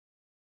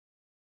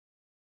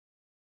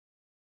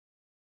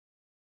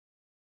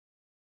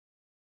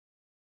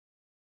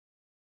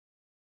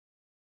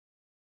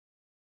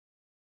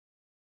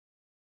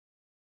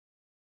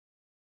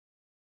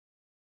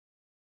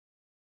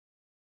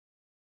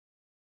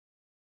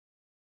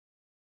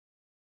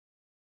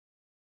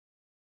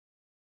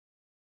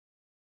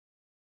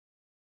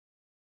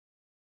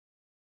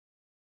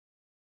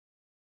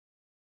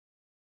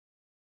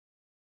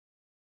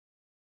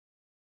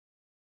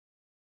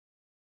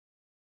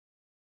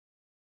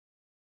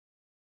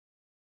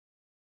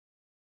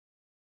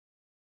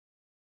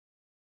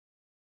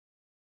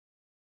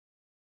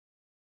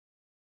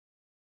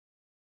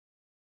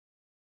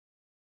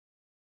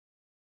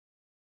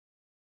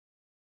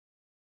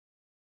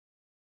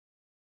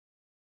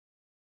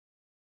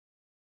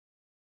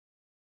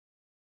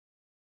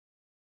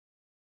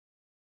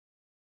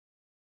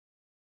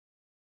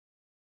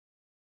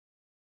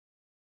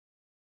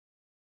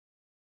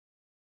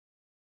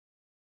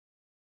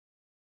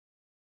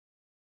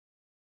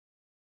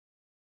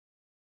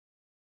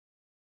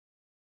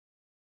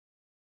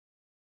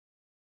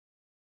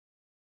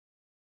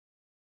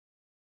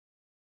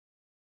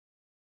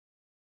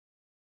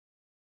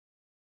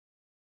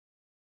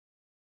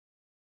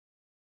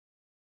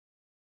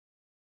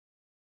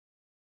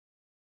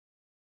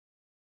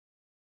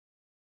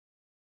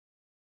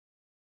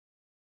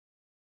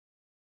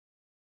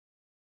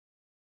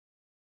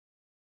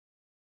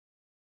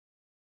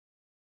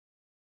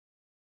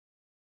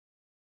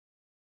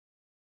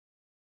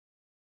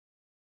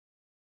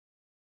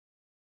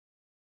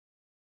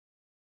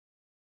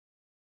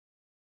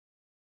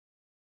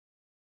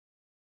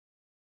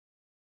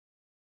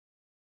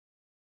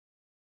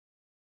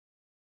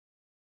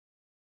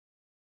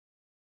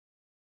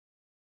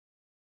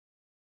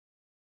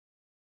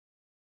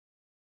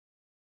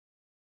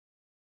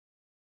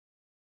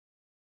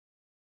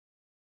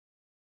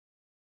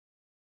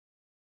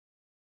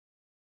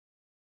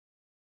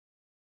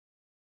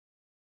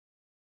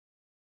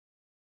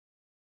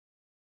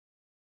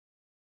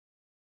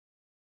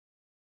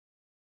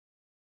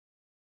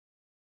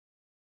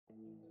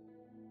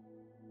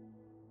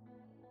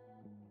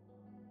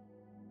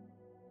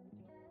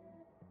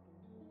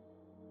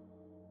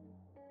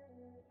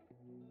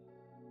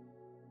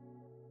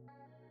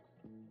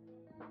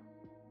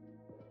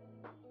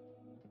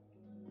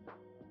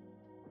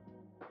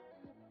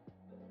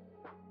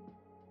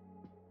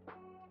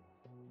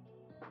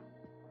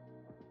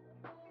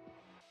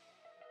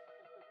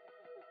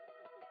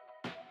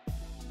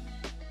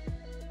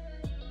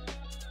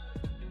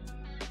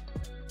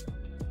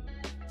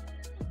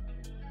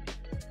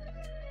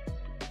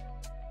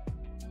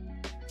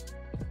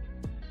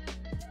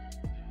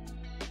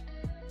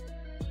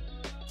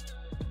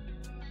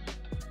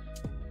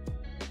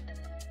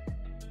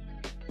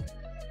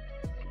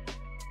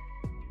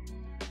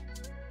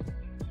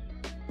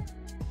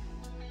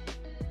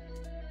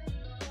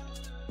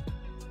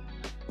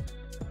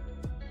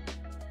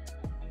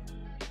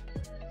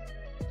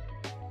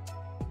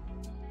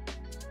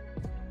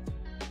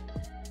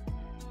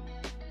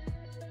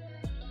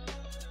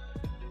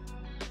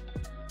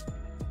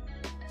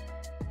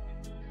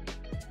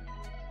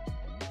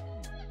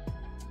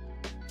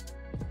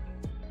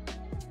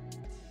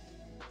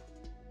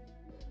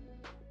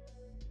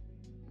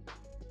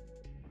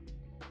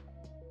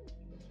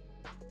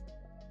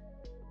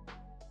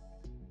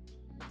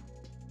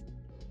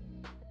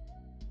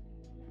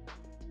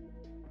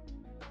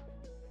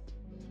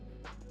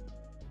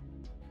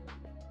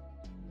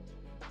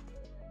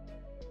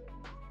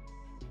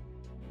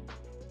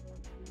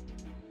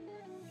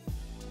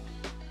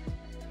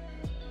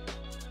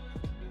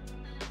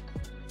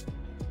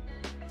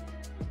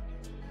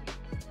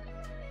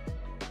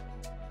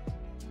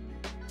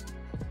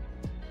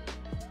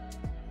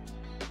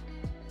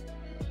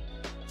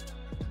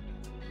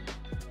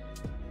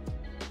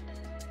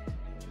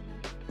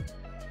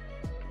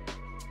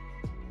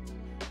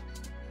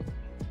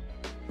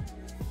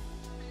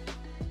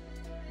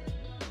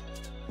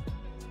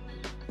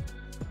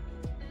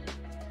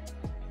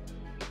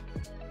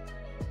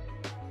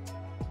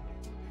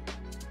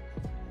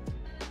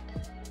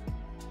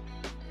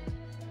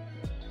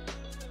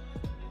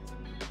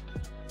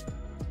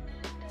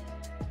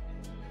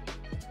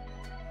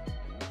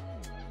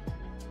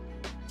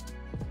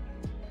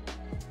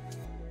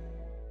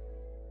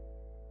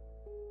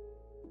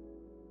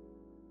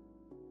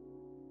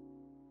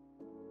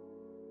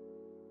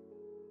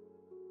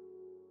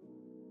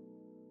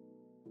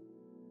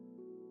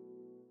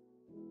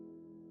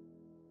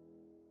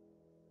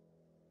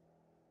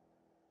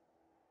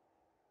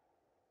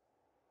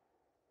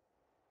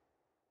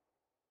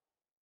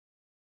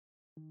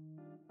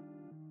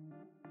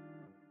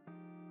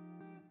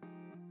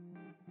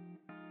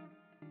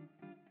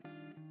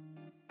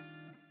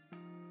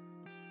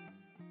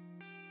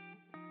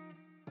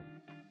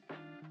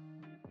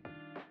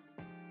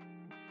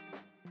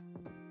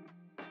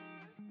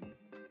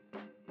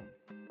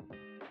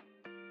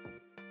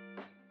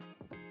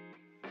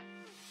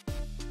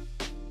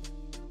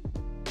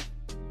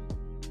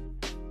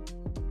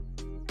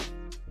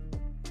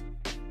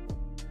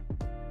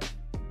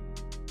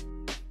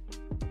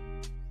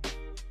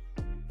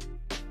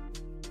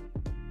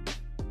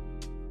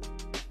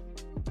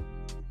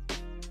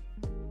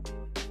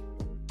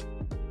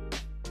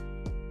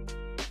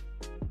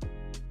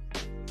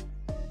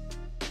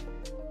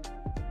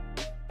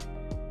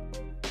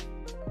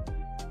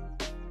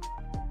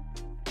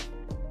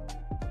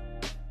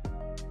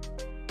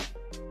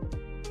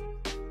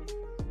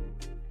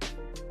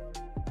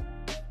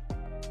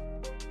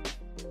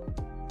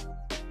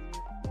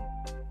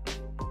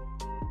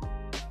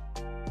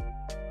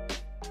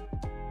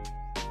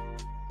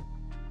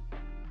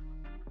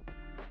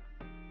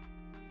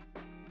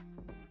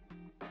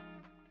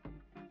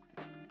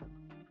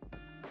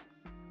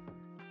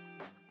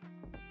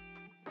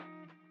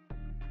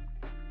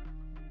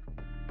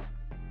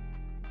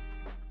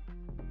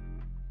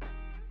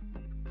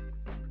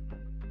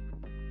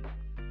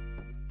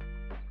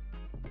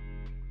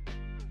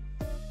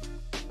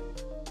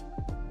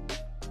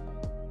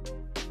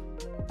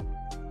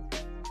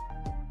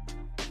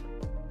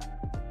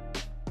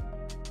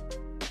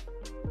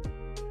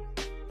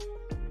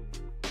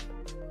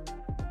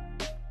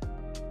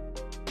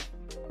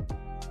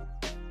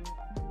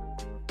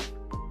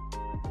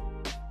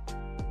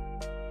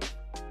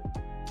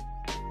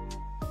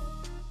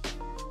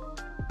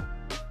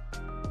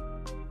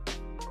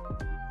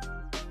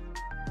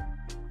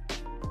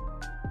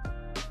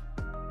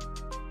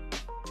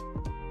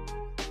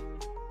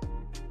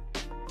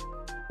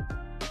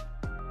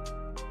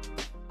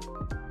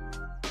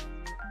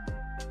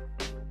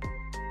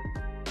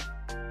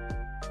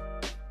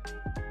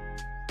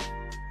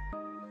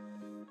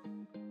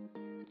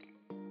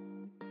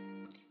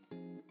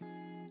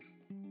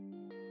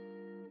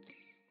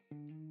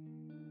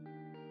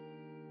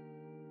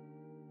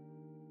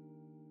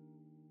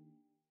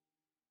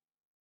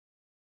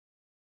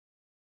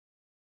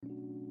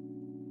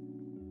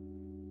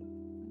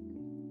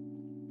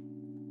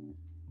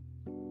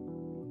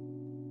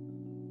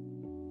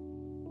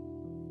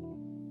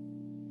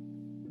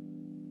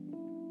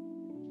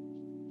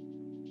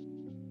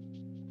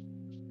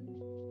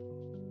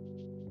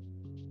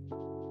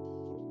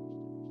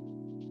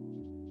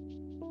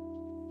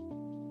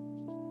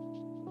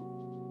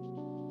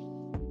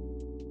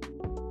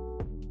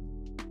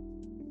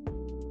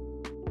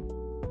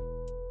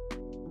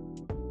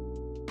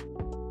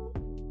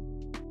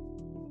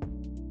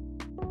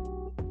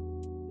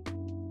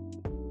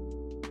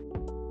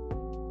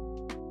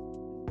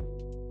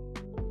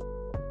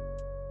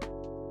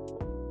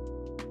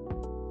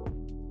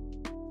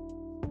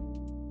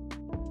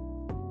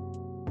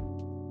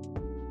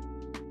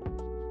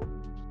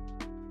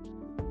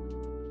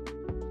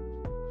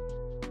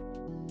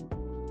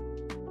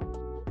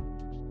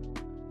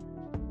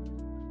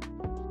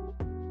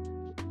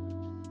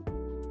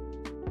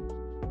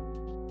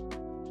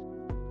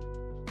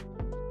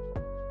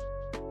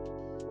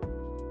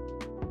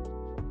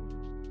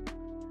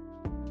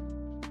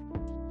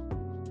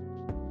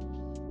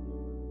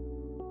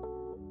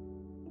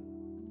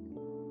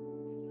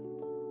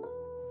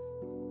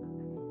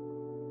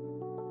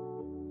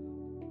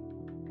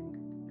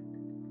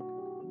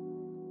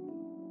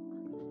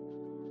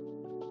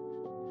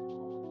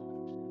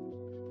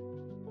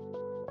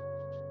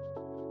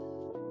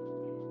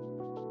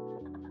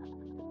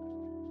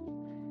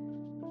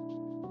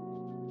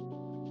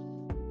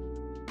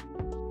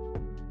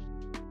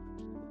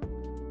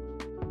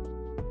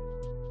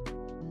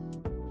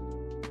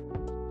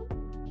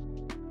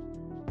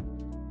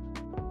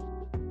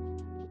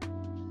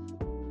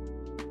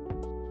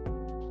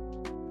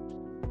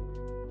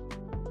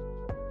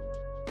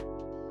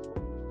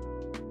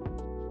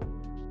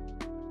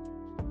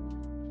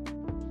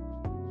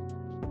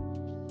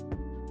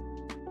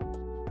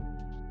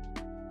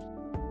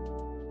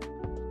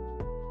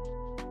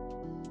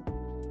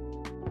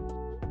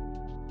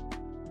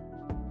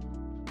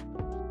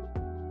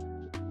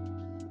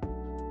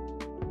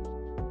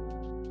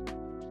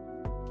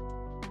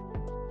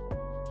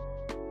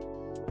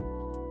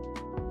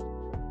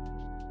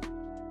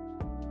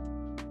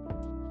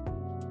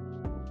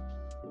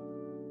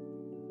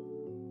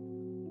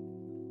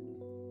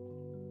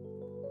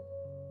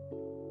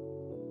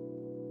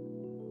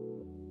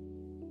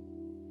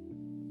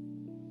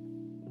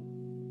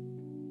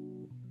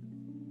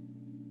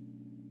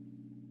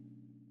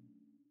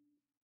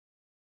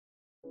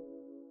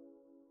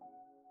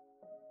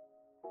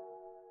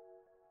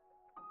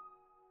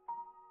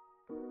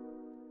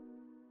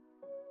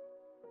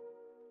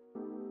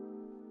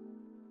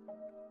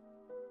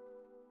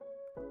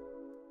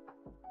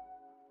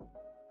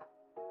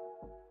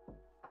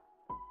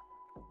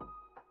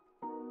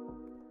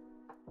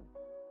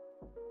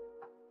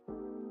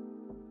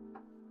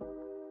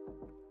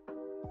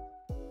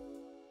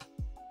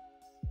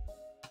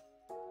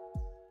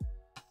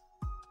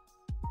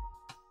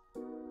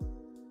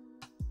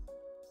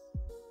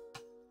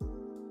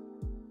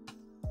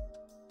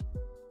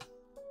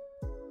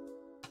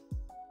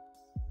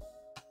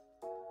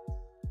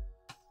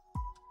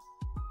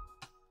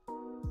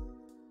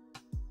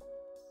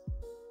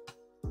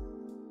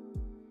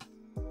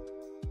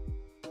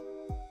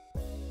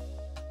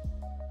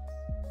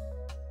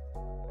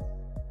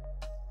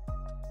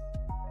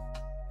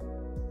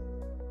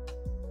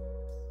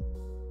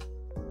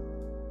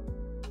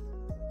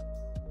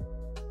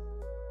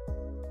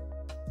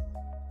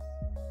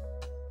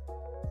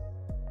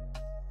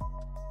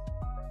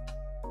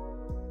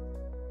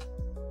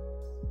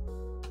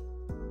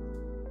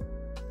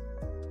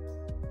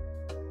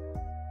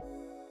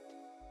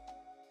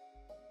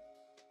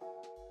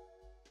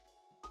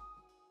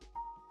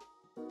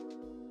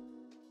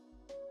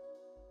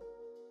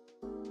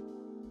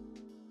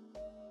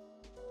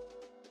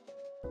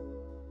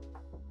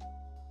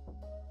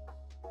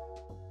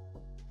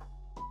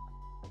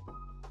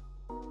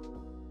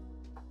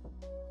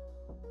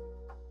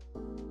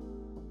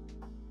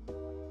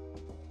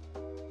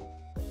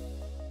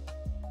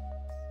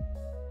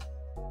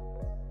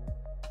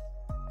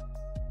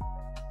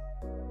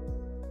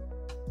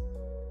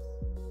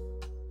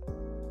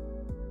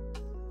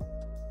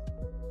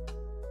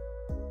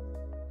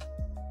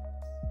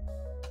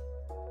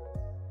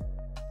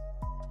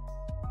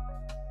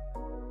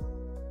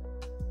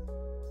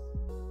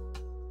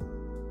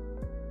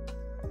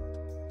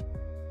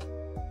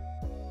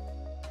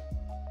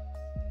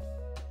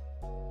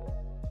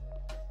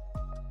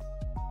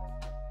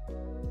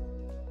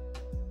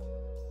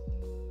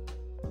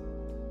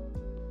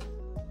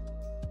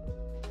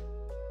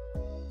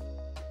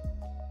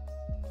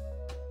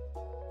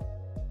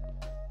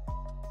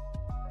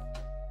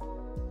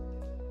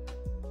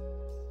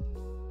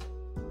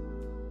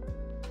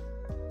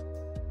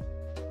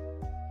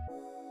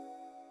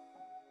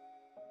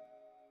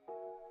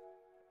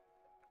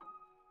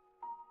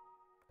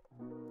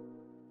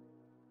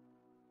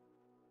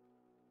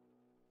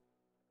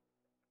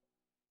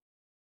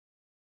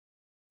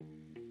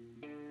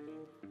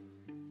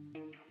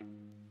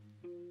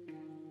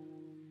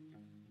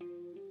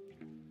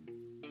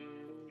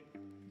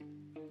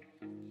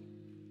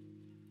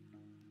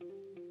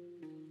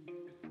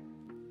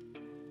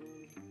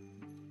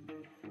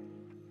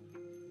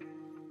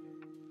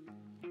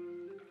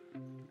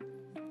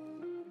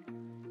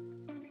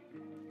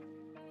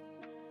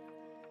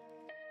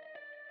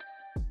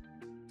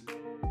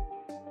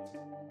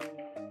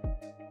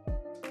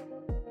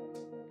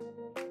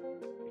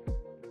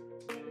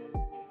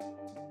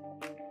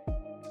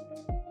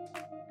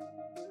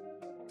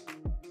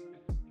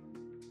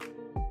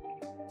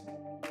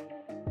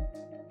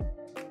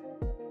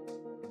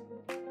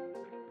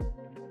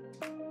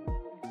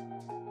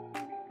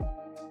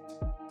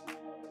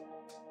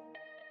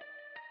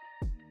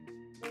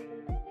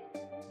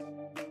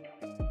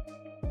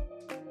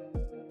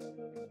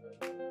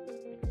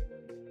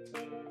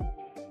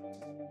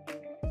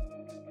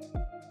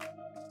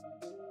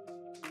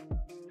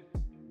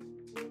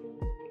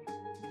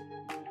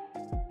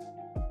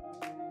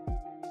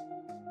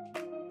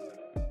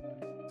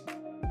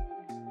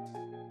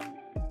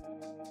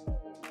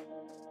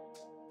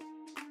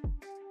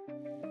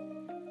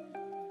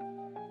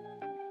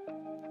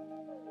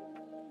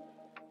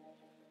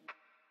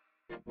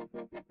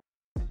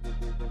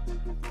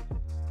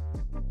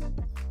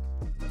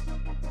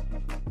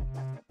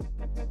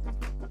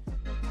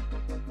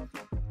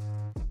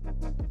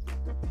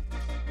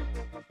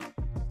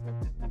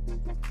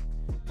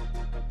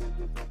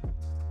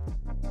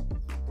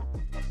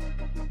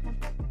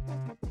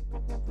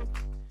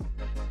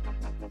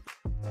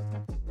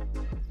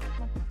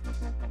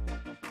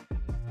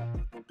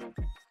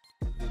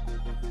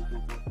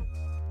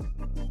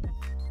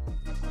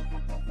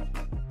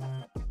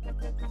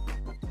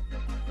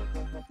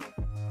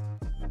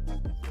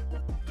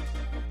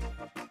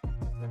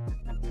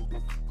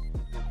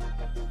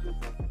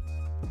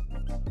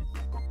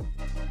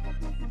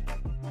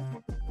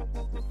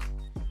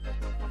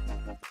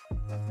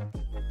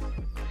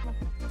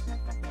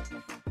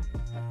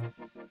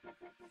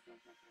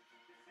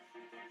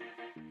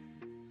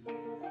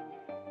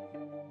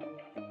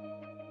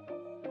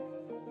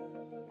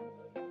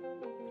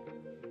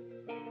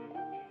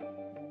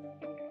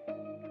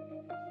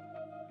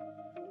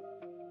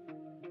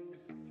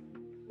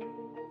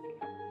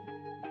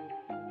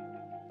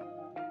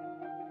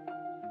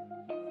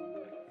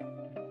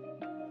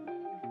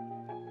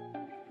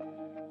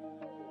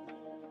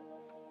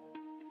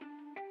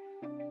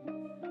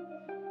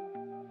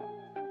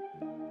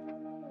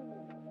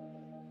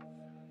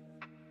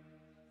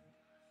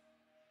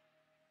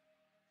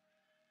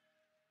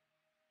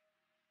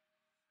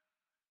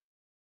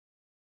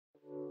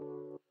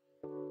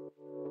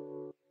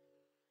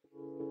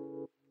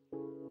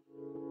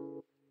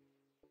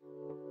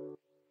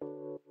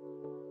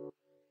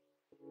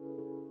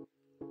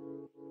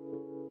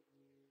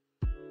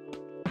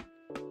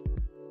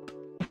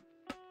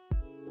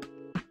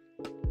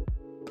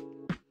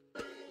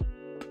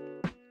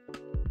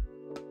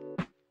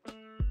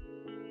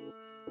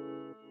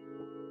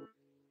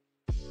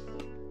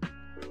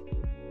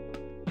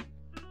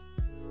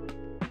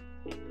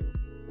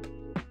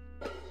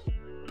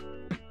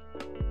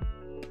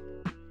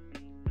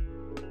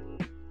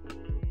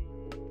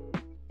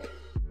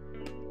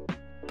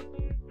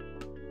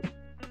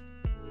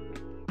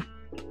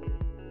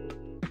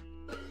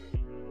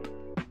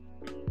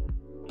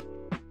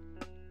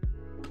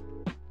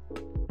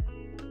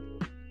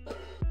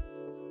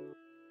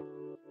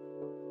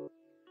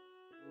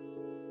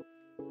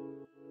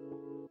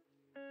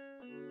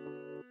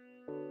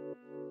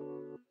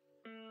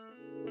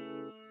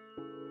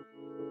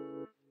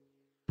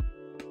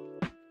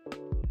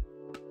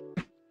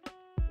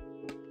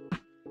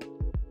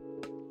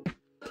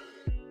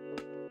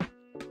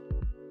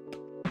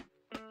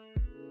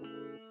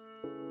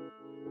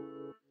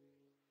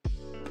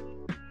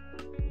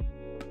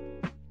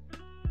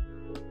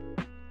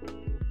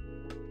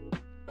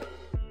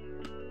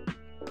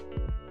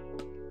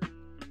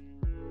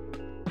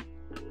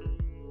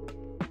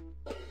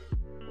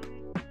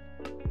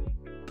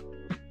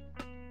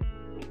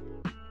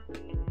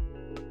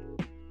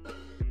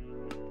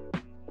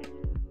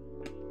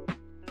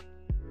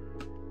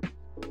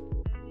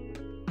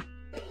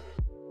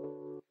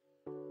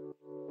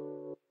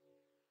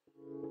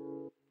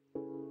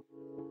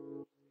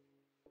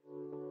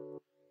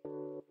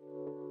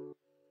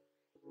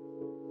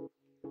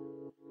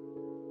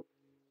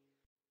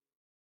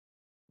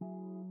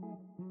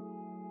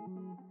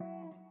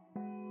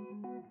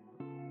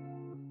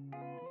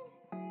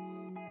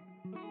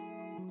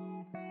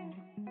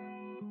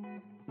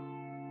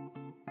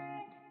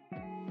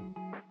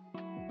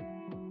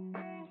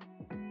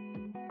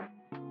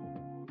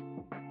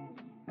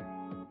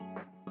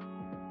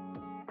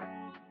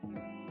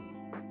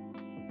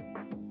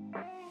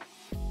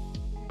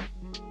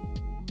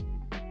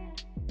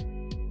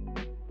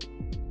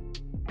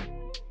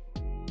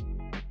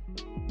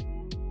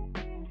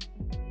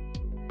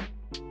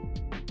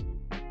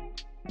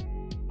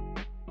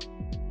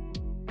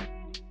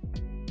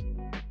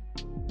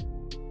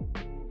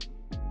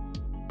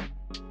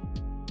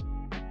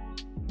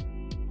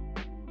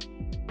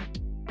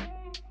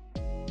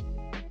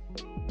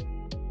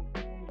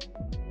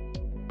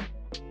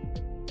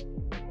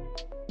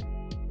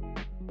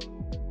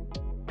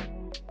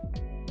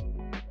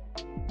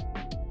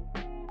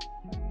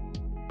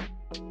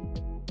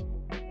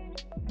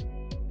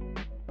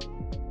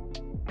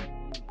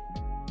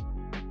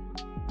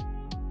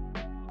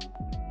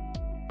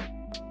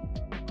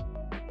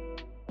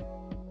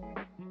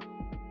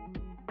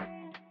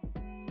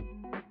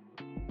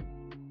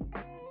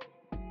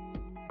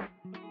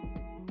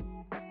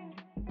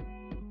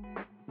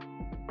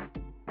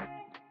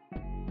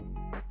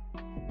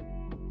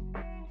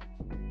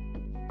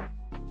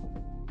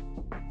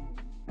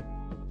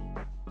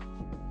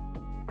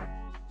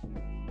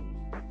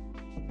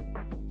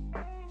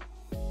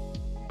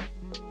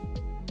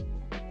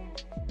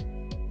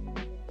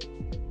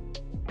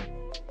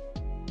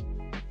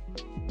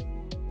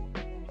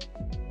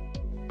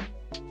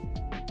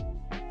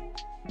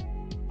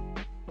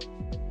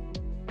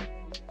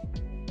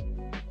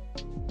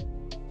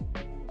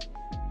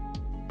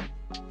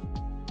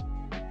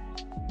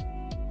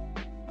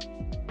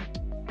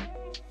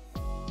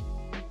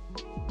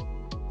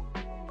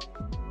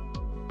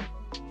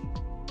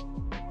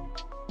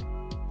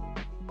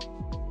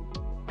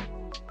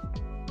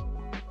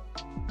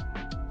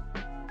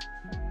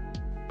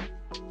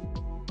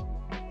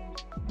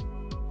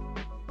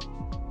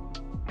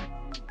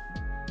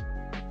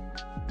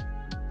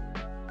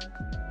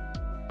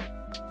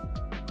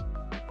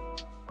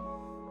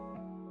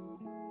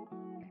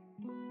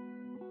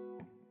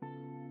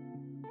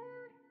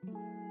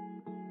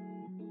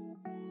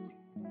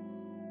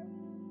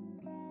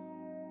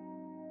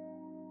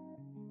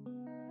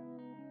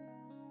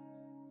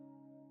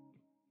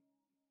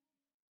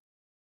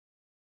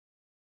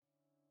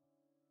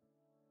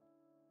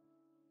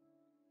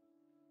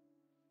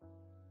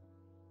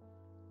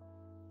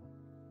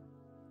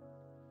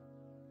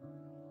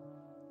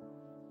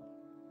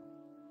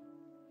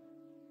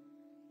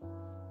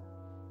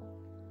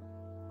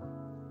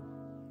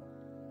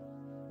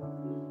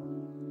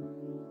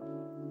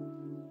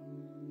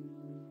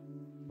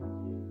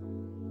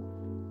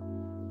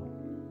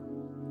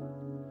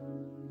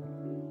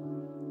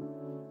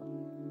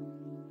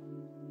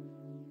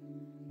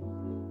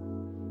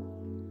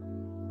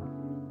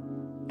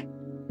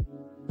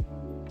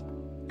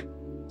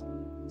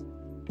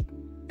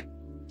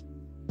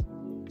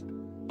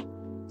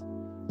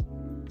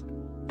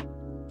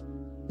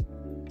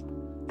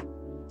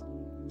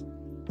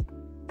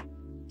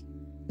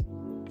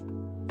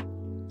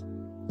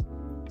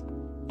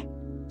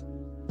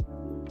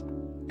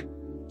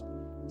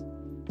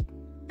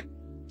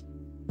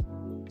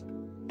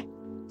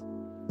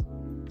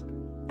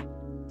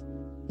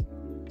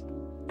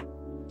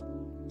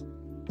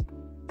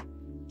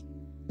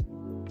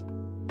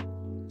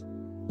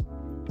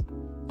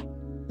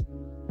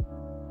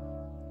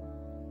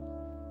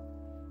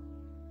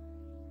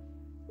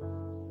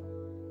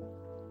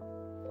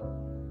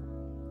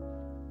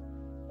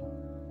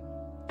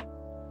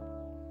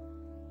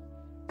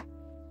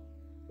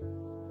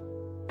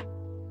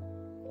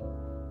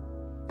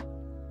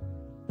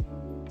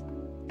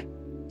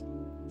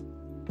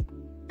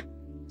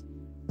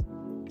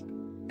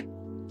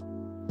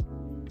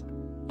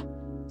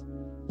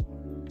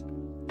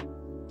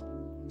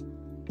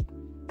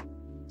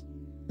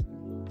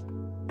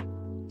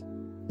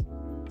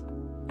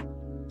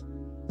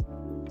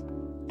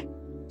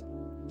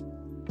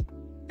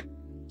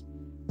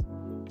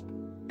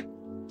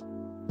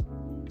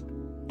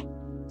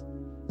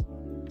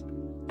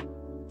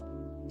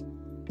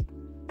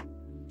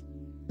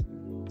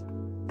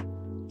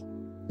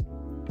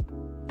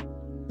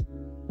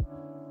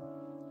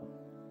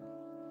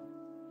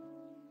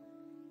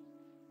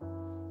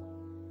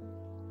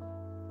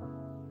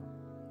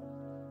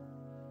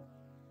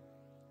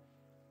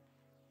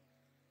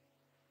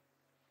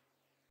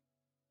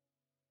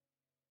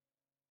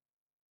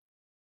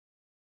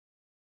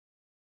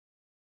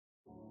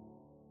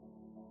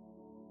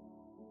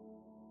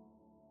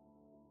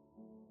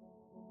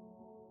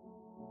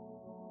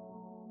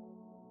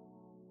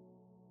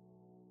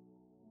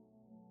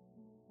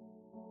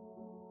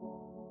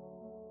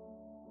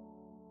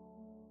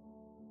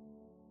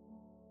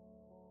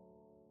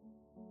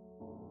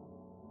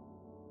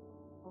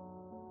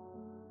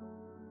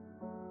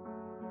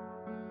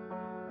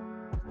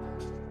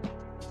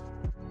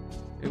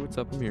what's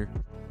up? I'm here.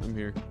 I'm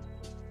here.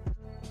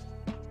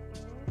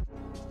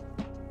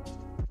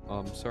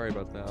 Sorry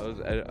about that.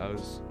 I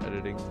was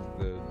editing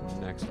the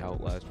next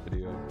Outlast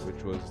video,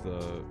 which was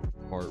the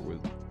part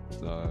with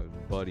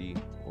Buddy,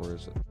 or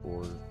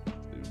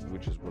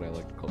which is what I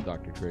like to call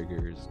Dr. Traeger,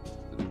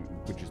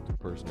 which is the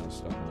person I was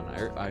stuck on.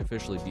 I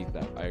officially beat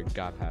that. I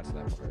got past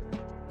that part.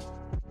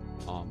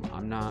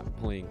 I'm not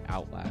playing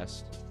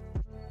Outlast,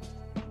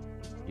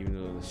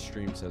 even though the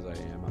stream says I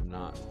am. I'm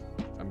not.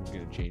 I'm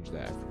gonna change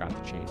that. I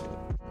forgot to change it.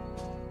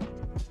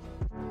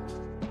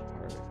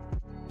 Alright.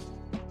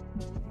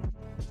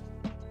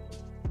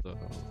 So.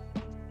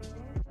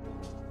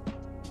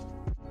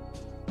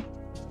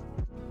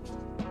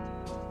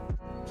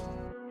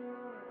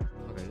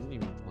 Fuck, I didn't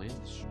even plan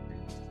the stream.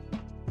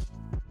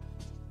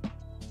 I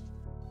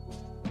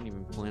didn't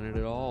even plan it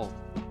at all.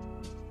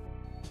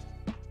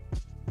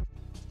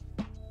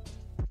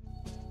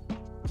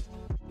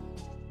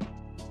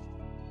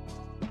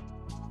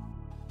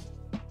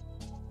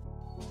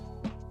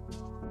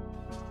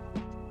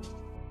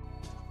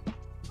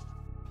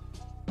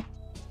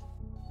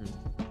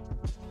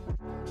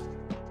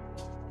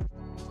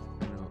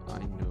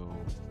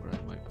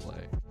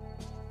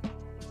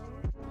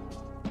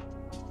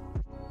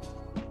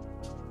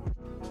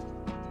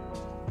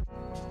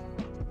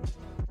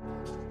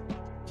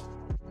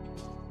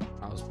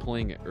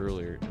 Playing it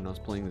earlier, and I was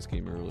playing this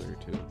game earlier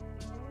too.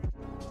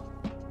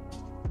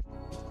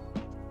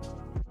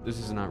 This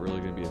is not really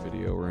going to be a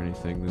video or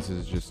anything. This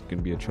is just going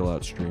to be a chill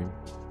out stream.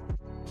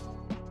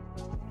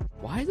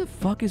 Why the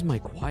fuck is my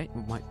quiet?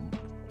 Why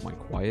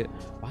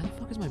the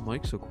fuck is my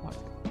mic so quiet?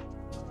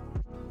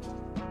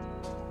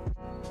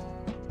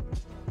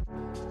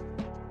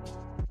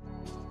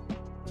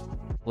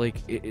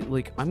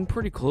 Like I'm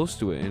pretty close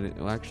to it, and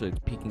actually it's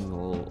peaking a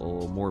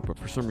little more, but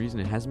for some reason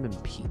it hasn't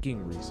been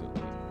peaking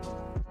recently.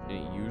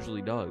 And it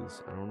usually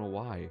does. I don't know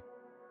why.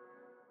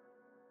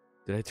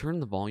 Did I turn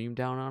the volume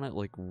down on it?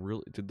 Like,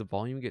 really? Did the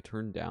volume get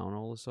turned down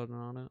all of a sudden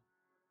on it?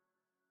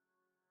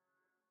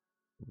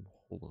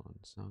 Hold on.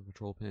 Sound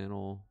control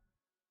panel.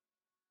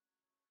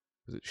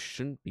 Because it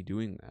shouldn't be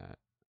doing that.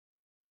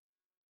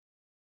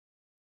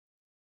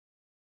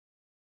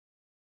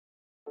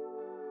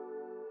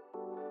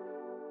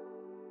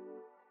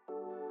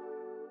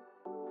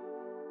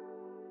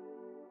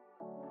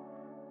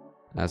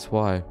 That's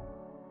why.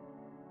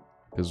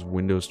 Because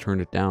Windows turned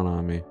it down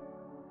on me.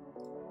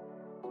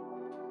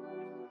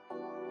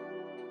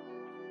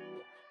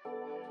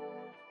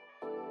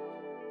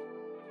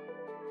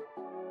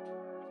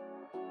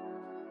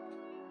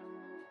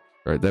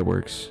 Alright, that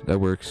works. That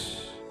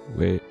works.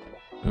 Wait.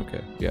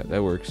 Okay. Yeah,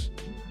 that works.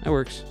 That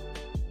works.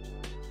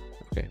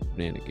 Okay,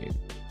 banana game.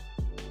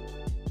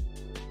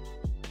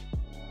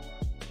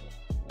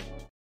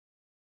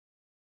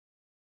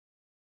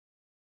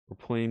 We're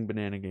playing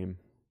banana game.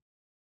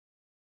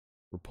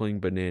 We're playing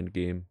banana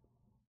game.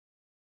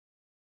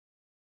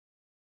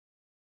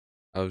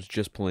 I was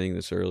just playing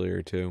this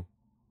earlier too.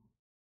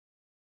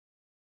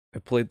 I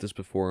played this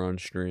before on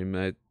stream,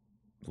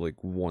 like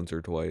once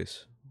or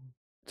twice.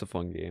 It's a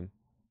fun game.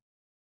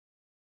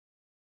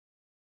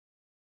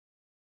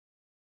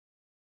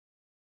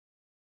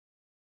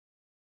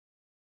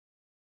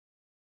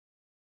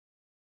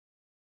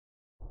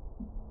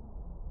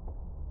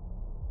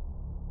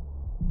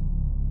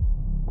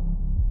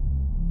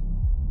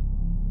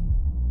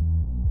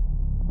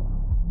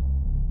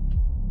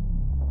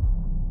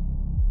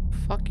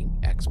 Fucking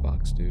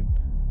Xbox, dude.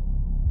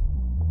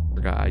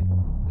 I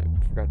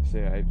forgot to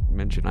say, I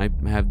mentioned I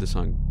have this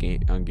on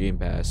Game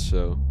Pass,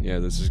 so yeah,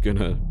 this is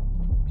gonna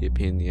be a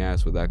pain in the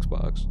ass with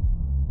Xbox.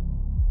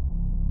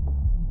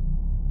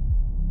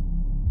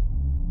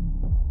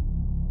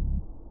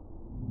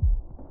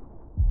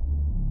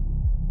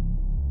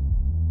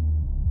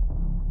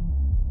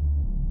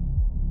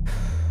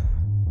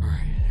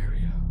 Alright, there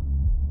we go.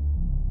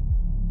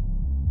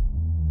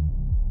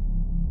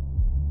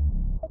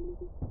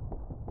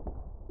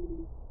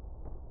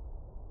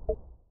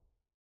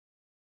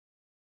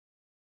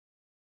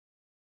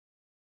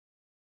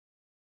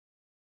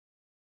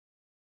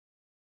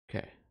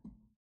 Okay.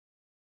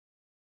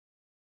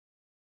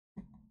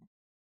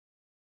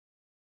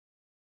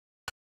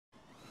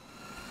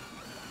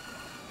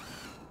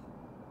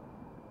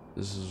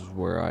 This is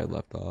where I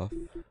left off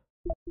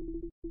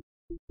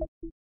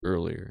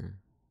earlier.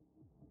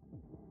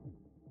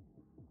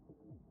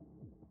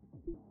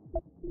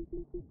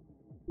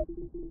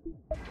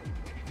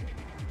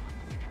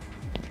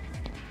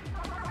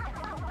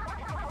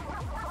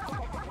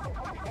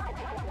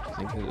 I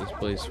think that this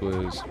place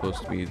was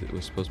supposed to be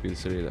the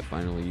city that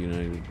finally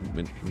united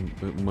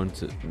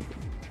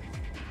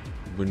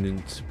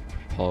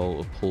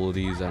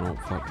municipalities. I don't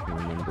fucking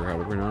remember how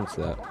to pronounce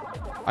that.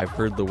 I've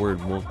heard the word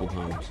multiple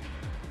times.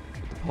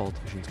 But the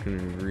politicians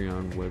couldn't agree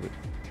on whether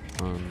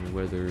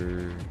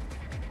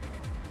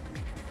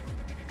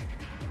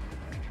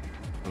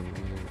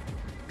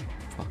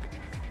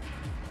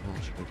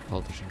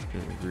politicians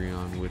couldn't agree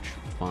on which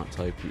font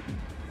type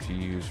to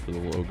use for the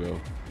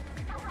logo.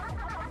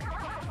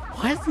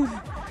 What?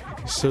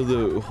 So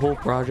the whole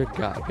project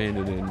got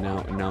abandoned, and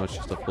now it's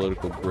just a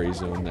political gray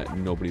zone that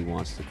nobody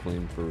wants to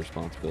claim for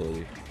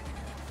responsibility.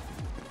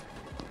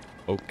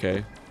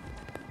 Okay.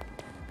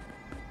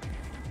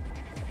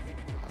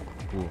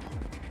 Ooh.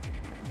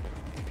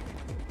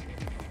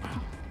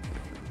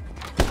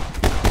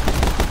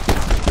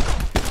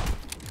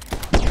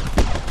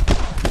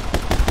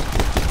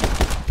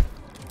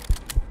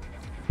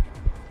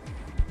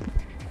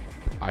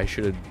 I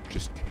should have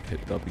just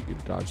hit W to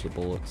dodge the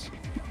bullets.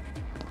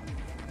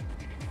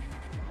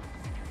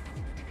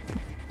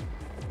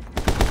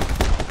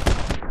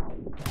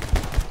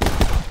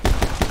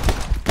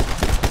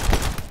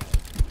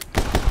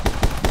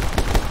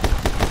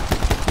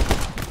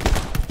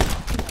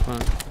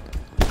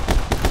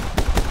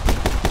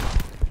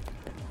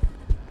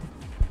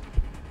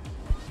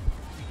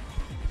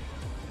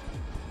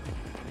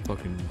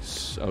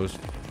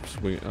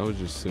 I was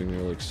just sitting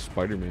there like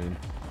Spider-Man.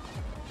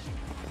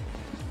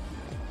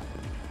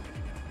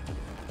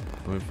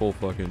 I went full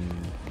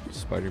fucking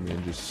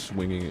Spider-Man, just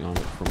swinging on it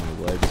from my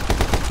legs.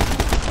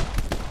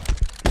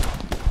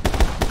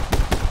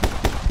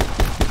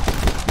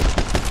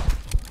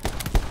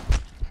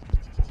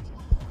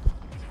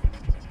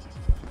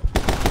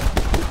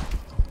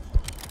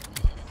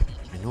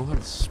 I know how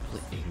to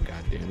split aim,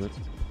 goddammit.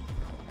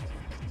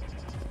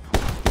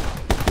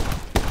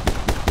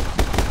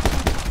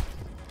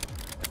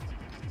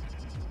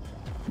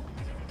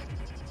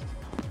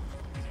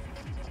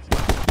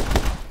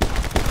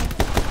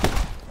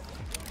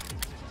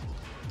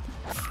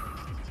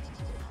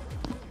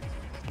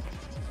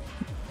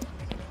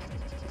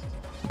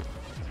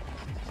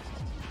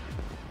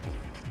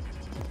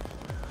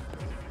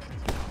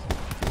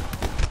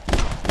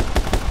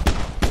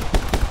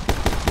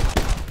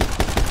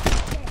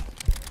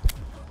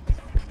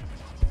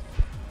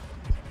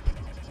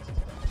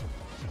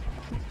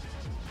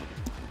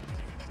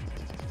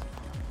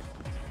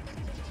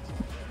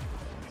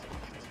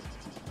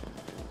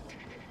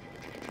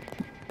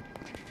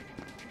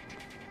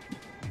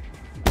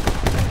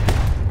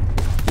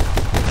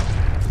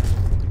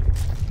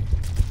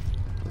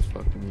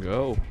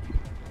 Go.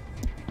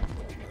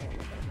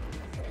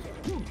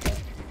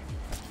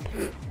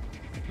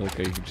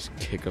 Okay, you can just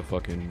kick a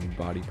fucking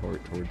body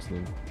part towards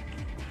them.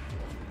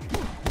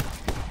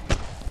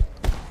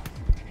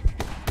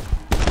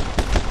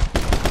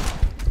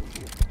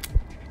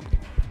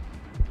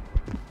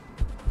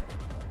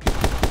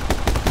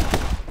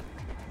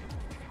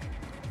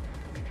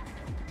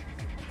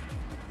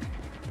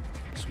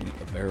 Sweet,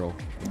 a barrel.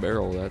 A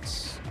barrel,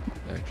 that's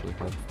actually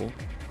helpful.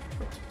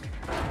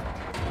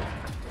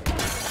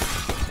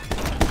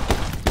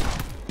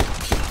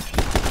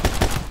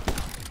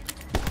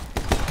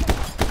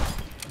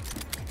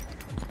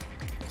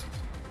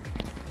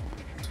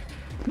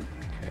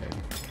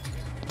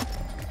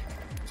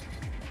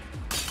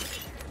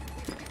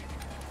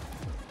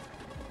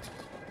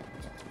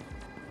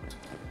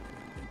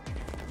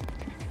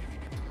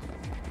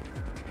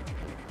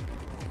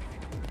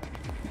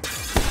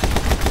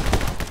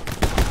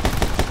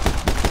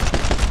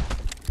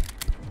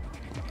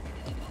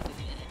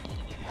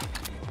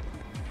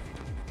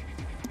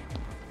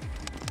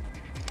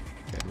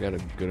 Got a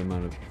good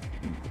amount of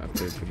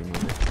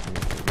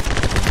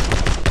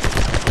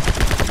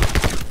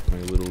my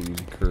little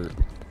Uzi Kurt.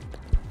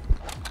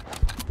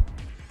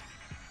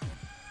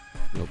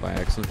 Nope, I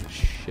accidentally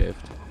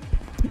shift.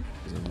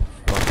 I'm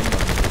fucking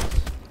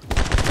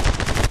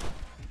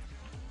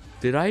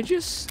Did I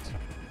just?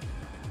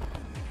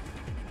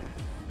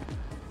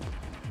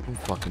 I'm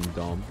fucking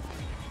dumb.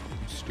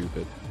 I'm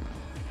stupid.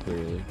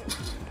 Clearly.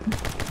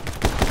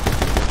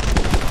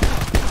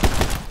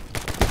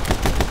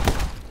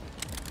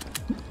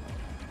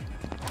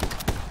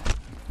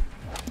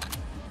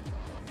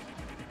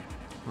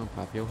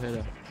 Pop your head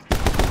up.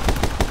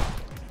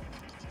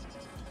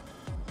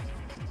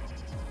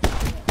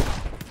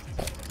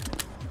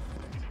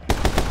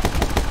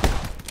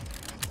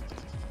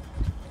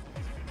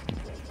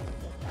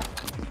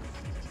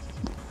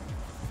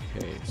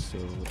 Okay, so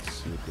let's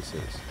see what this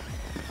is.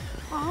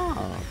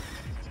 Ah.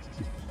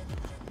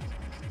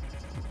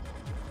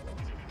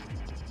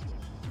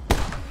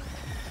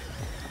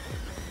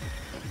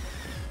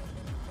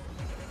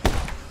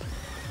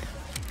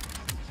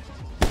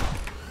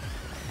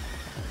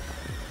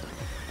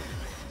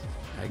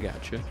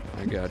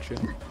 I gotcha.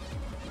 Some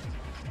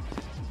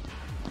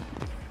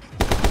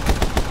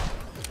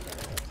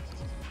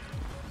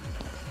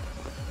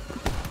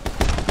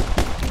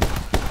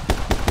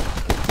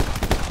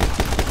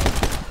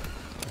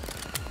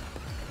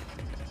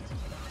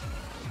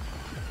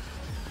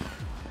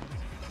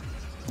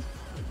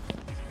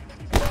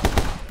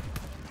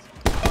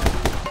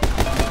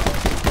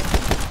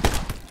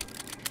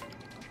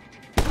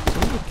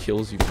of the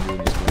kills you can do in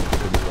this game are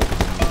pretty fucking.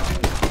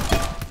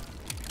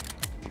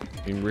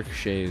 I mean,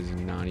 Ricochet is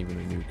not even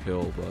a new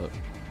kill, but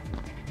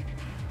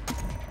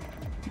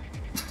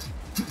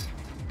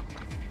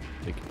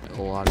like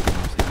a lot of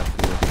games have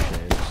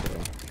Ricochet, so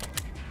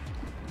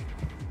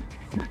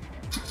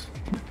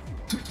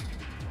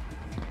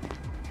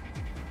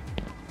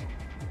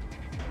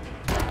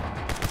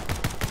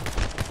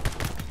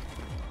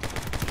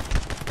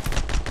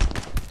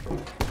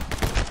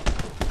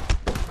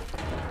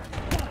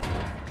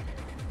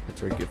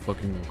Or get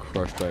fucking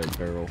crushed by a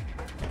barrel.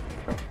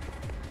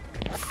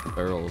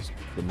 Barrel is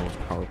the most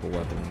powerful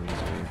weapon in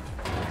this game.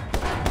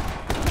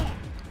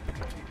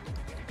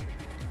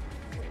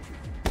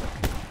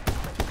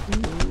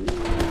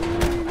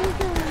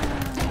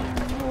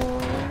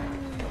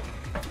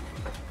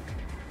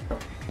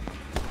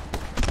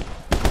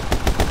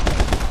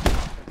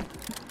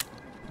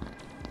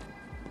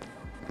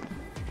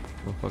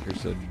 Motherfucker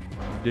said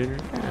dinner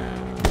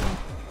time.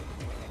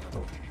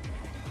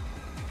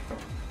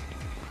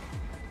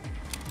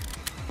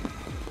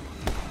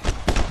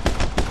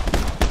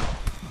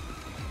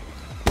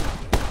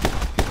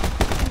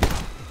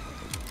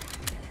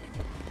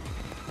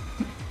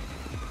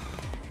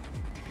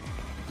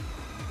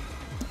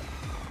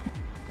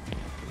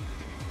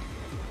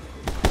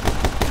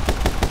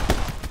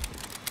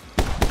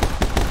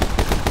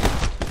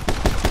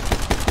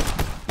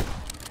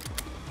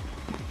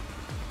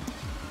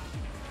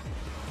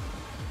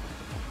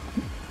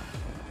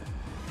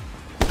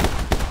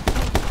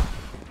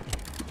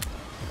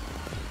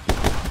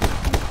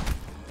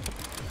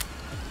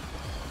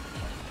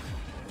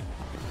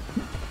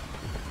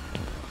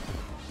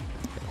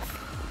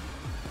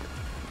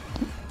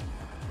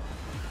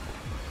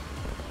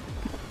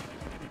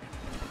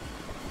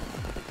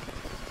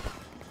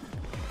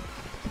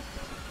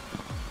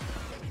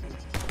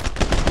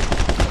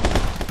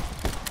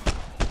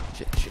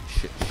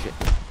 Shit.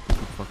 I'm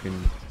fucking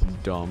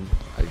dumb.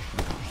 I should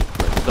just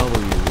press W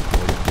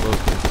when I'm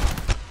close to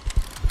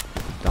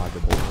dodge a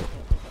bullet.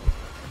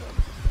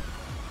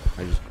 I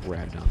just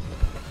grabbed onto it.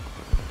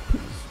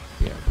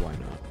 Yeah, why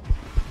not?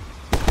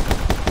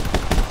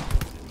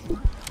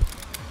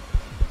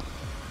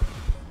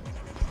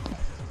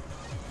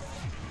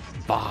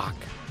 Fuck.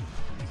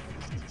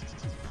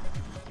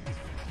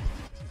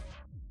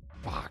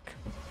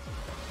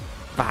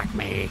 Fuck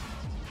me.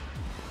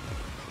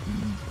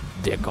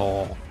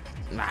 Dickhole.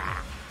 Nah.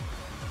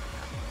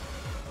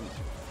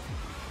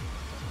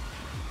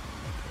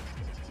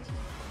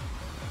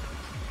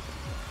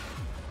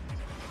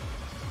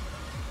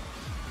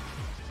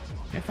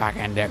 You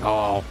fucking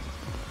dickhole.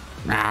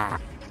 Nah.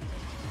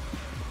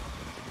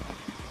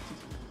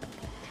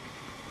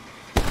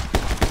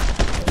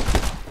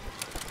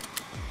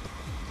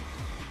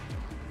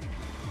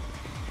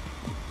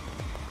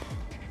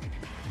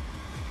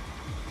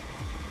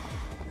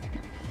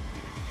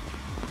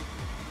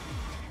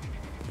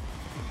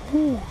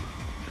 Whew.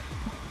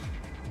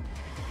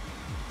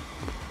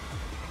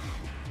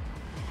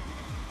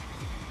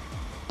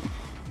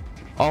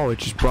 Oh, it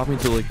just brought me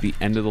to like the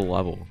end of the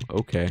level.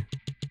 Okay.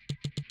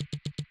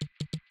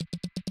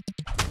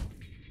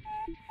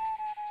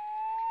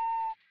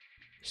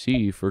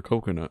 C for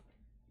coconut.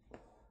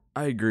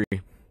 I agree.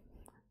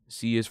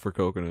 C is for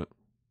coconut.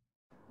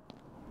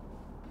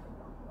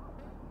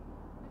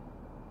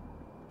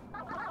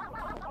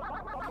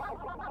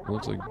 It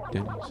looks like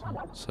Denny's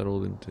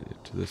settled into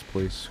this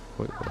place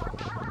quite well.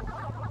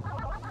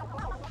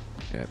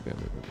 Yeah.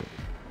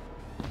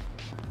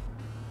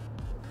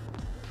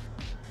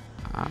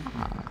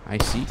 Ah, I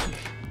see.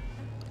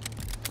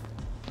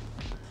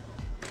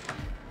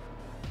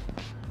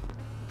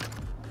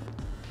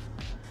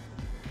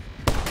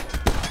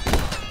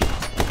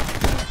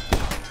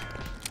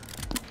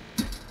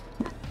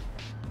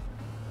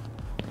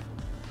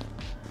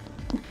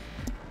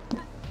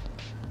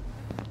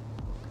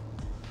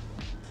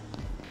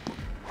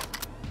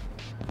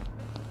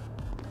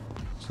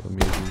 So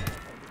maybe.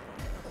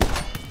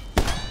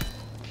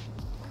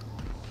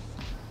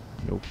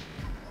 Nope.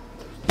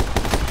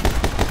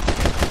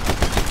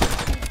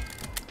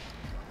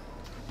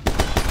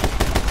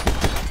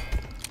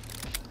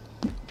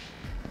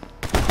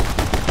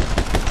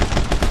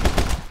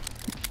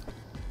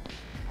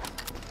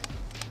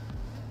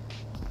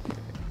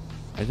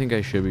 I think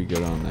I should be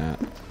good on that.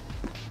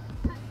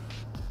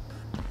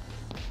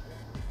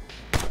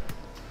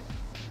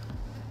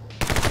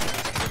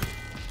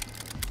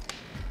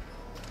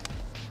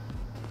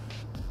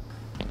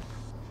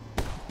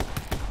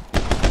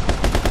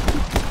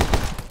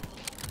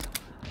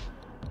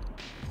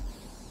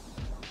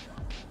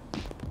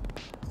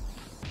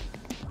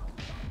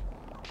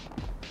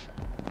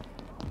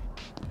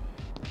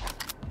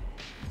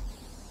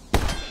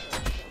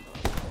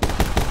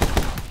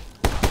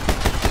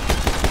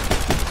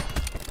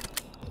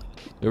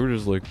 They were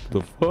just like,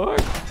 the fuck?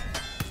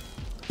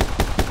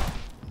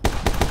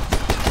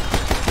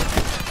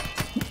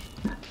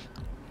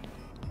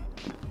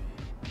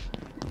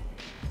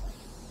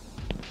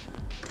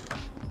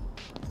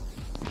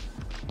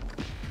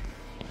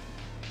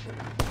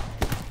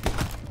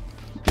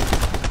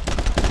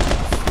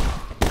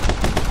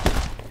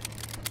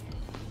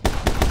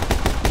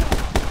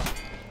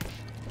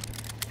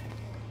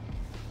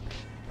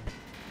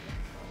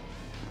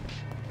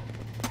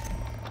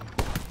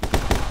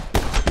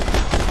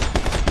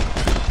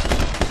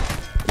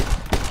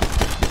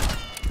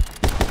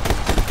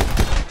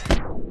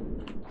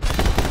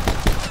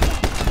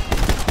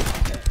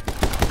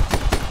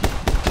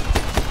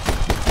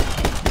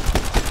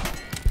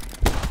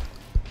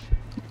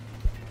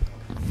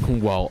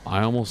 Well,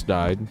 I almost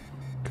died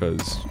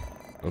because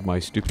of my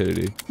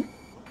stupidity.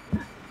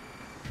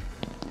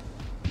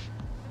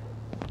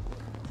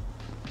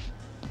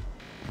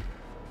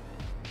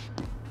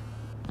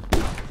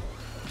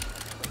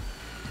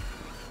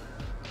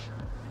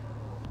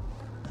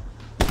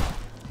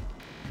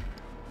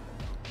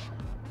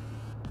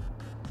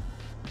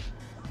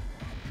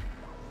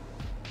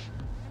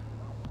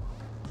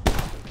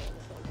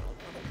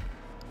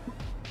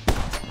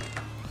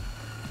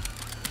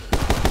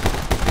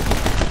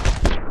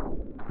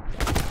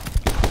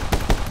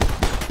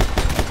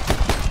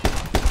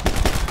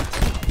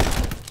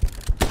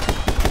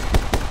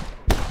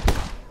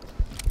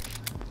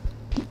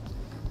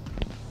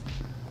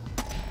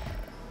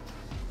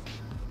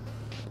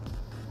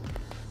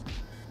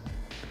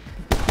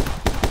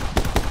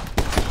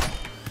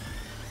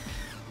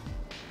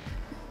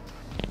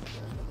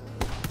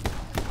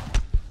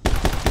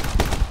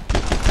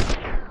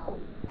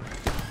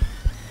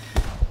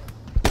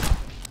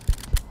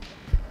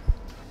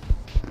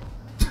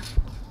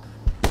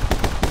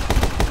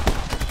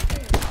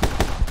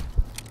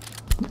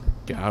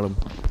 Got him.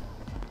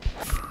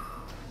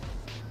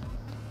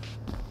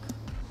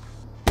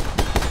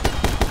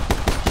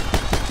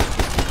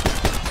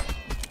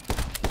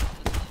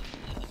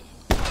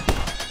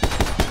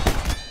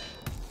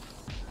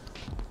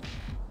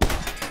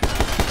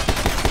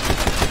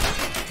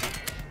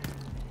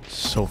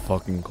 So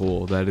fucking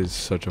cool. That is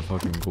such a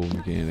fucking cool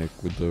mechanic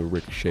with the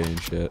ricochet and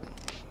shit.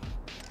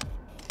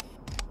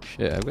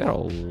 Shit, I've got a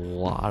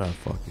lot of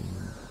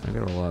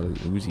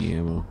Uzi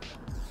ammo.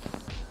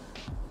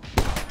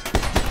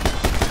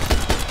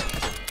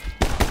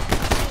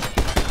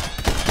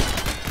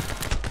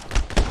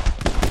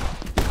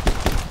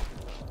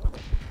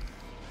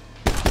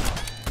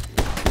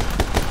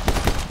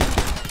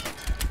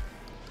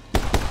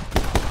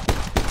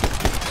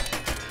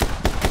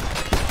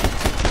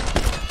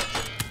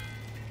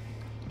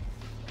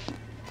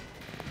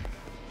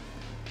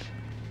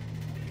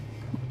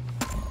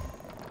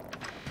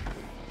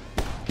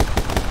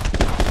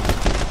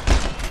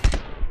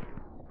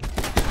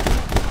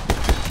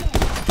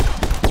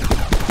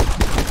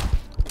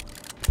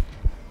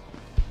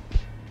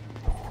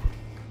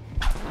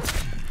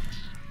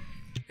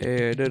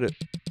 Hey, I did it.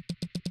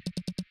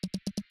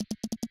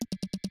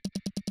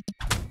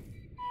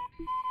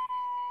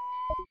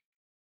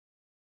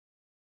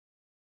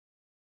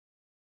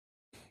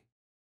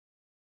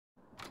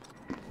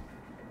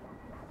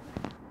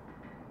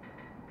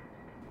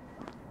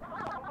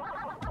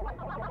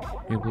 I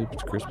can't believe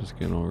it's Christmas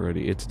again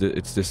already. It's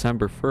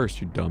December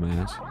 1st, you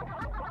dumbass.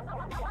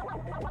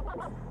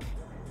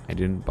 I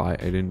didn't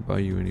buy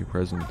you any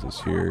presents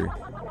this year,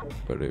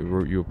 but I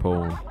wrote you a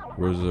poem.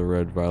 Roses are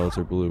red, violets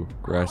are blue,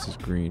 grass is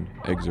green,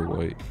 eggs are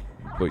white,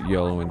 but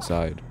yellow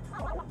inside.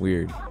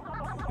 Weird.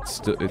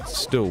 It's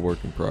still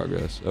work in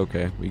progress.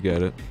 Okay, we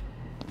get it.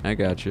 I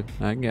got you.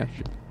 I got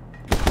you.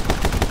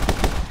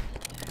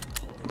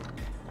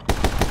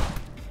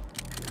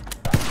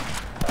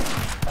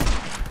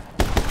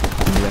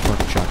 Give me that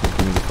fucking shotgun.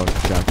 Give me the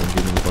fucking shotgun.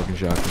 Give me the fucking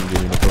shotgun.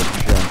 Give me the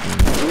fucking shotgun.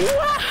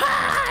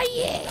 Waha!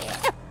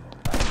 Yeah!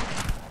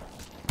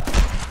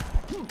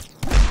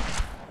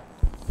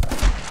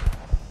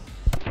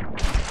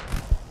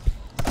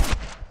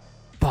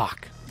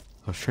 Fuck.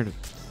 I was trying to...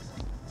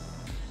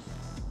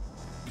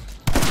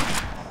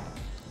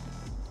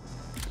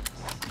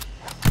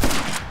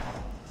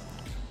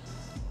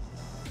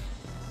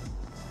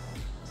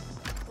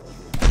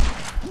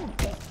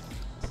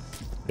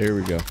 There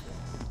we go.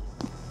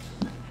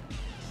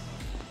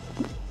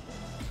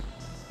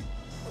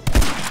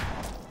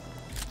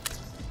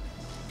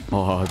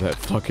 Oh, that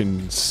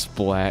fucking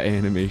splat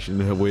animation,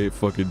 the way it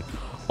fucking...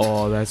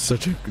 Oh, that's so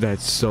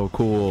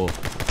cool.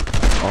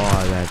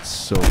 Oh, that's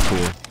so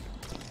cool.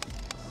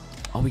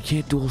 Oh, we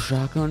can't dual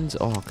shotguns?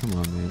 Oh, come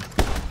on, man.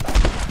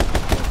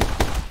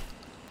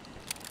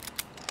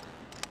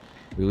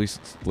 At least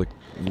it's, like,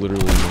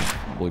 literally,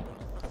 like,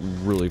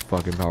 really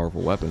fucking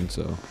powerful weapon,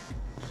 so...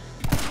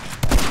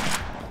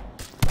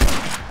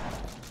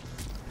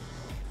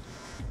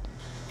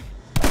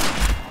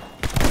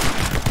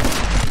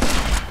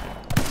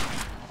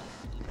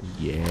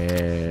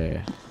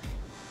 Yeah.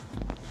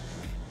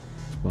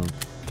 That's what I'm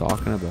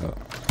talking about.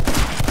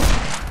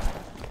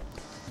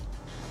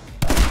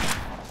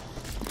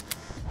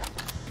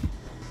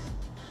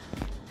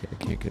 Okay, I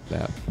can't get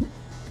that.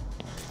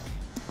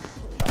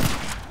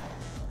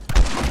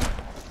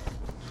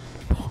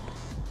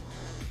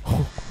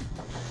 I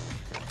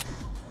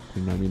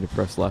did not mean to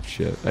press left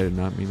shift. I did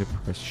not mean to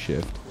press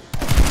shift.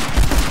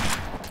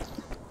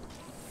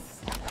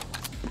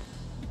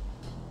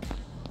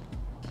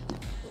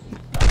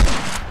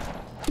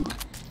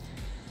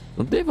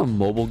 Don't they have a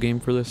mobile game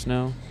for this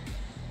now?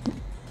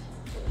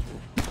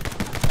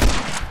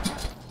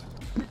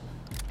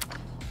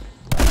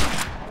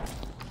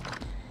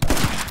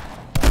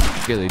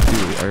 Yeah, they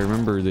do. I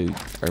remember they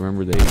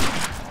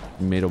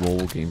made a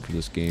mobile game for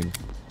this game,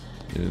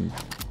 and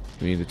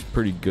I mean it's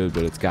pretty good,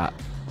 but it's got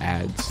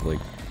ads, like,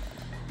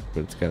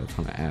 but it's got a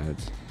ton of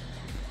ads.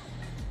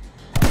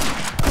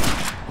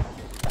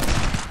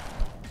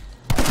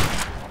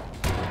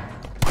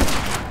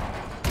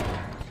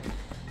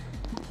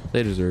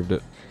 They deserved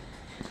it.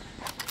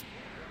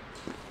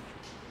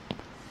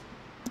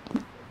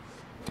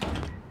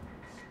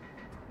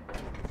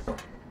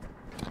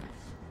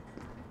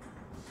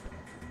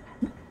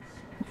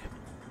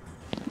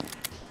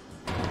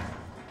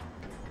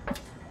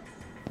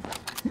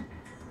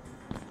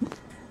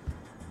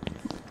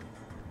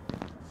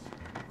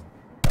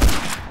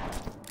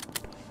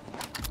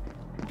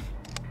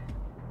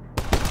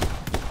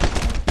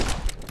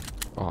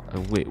 Oh,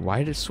 wait, why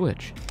did it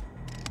switch?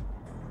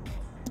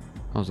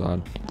 That was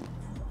odd.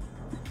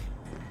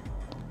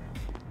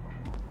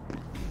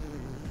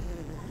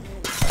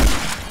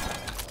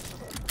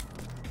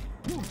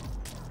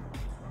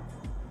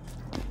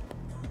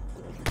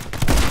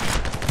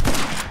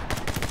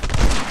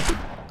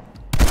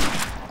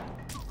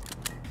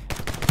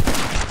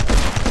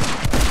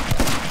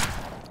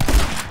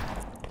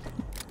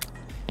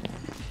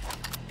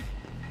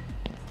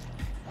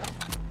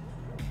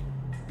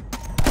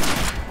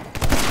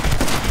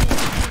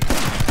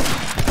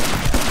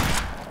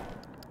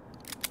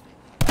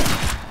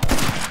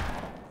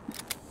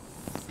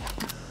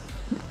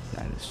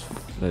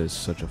 That is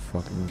such a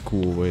fucking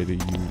cool way to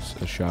use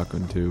a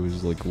shotgun too,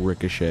 is like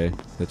ricochet.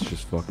 That's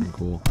just fucking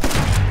cool.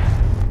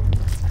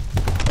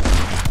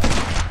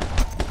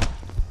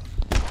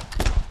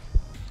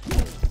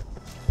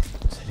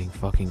 It's hitting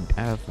fucking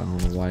F. I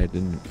don't know why it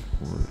didn't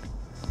work.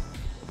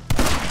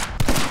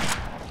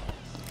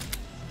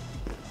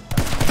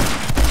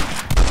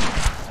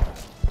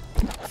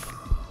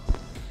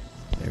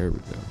 There we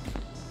go.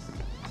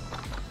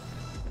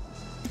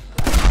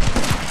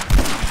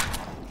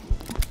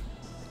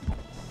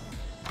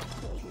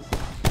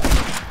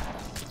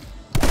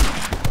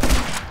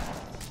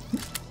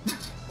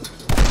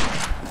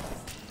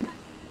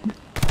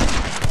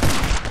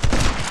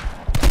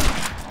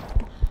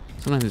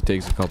 Sometimes it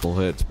takes a couple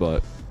hits,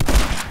 but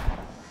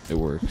it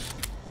works.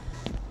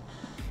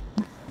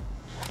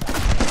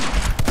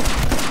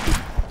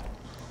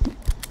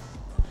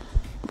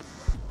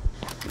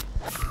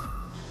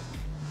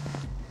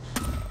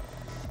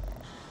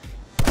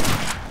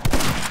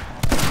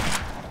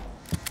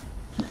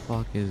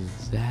 Fuck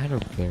is that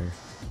up there?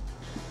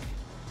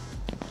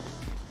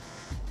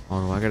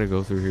 Oh, do I gotta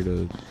go through here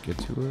to get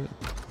to it?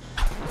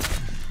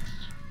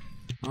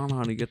 I don't know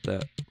how to get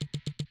that.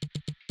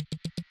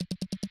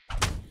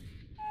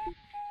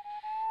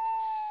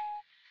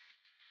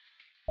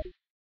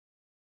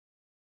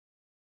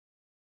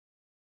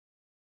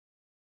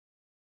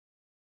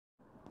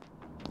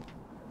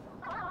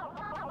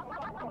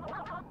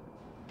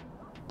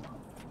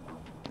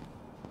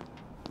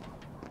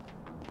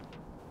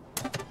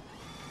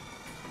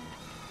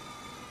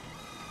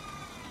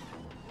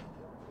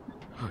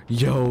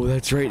 Yo,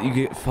 that's right. You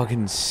get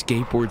fucking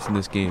skateboards in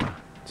this game,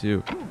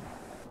 too.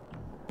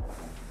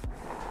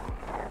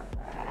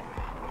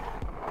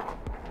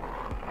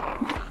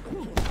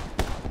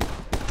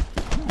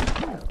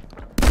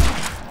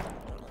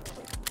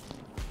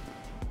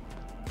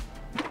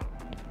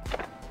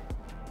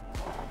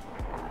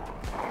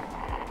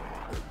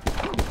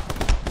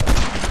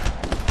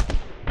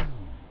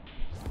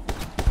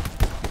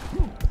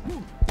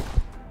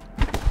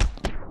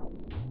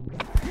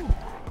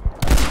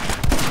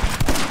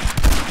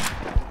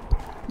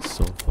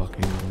 So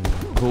fucking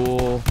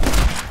cool.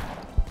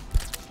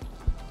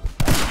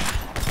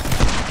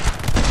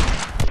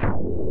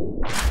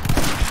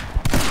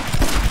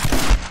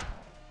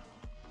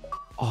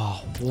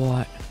 Oh,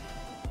 what?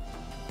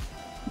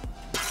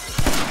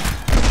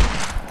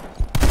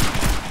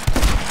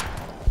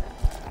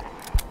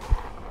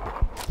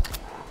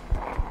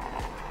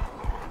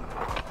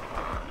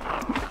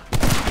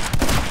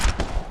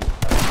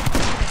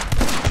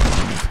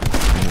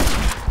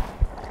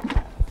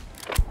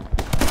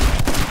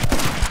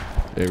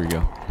 There we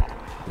go.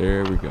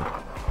 There we go.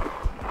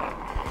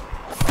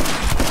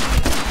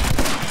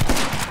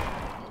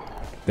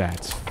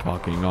 That's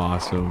fucking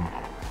awesome.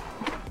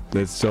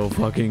 That's so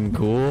fucking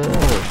cool.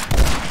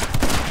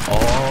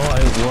 Oh,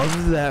 I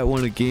love that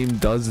when a game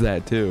does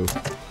that too.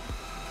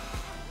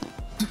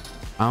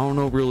 I don't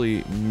know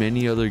really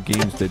many other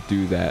games that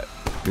do that,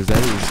 because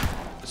that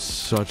is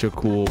such a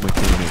cool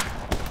mechanic.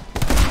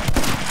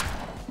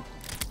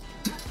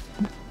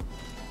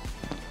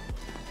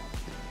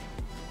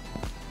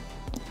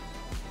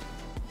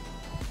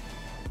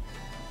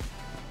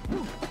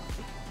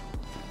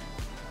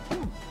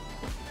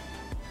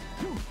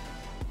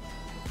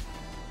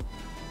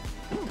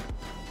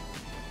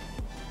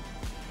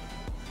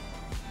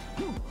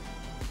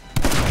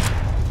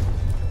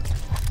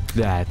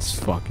 That's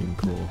fucking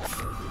cool.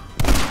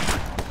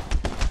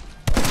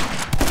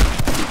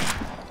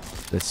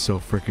 That's so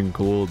freaking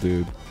cool,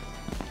 dude.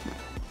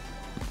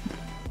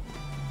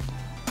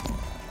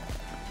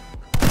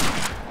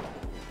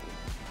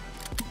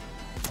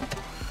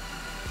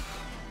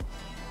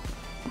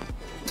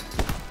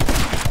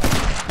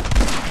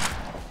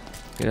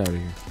 Get out of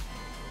here.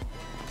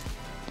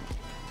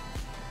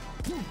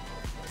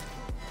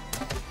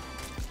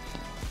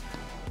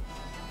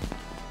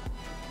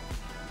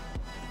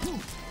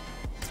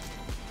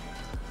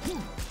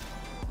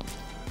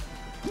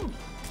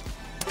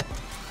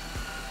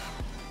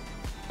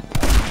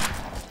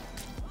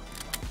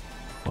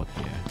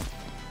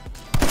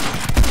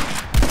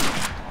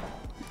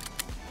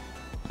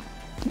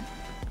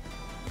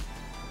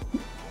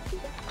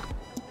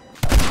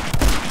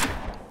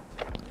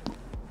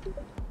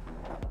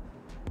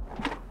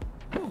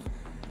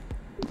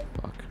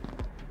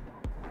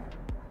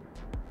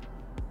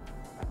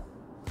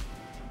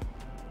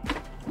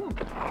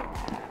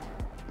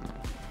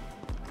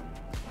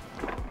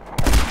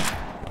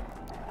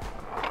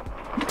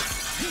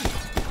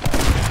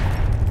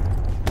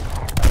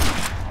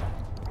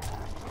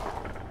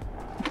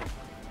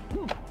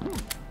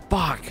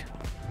 Fuck.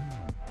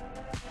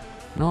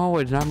 No,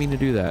 I did not mean to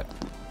do that.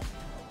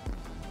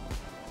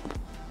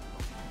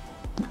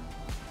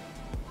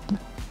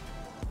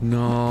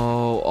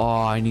 No.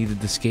 Oh, I needed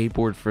the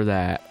skateboard for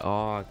that.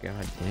 Oh,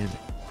 god damn it.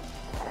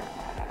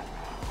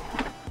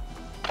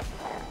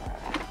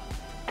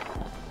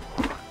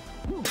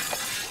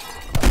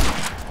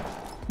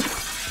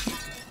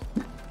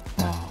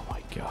 Oh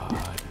my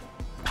god.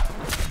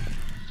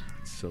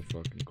 It's so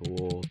fucking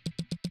cool.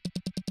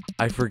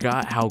 I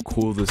forgot how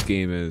cool this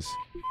game is.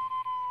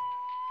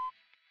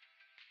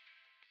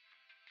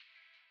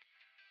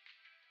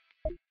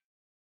 I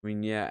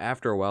mean, yeah,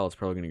 after a while, it's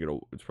probably gonna get a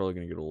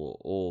little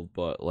old,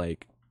 but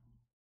like,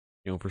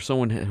 you know, for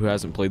someone who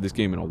hasn't played this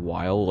game in a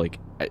while, like,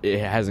 it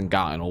hasn't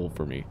gotten old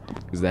for me,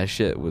 because that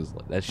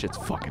shit's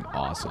fucking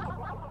awesome.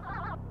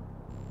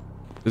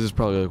 This is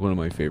probably like one of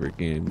my favorite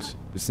games.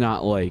 It's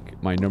not like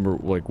one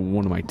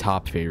of my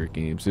top favorite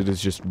games. It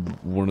is just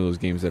one of those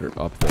games that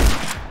are up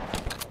there.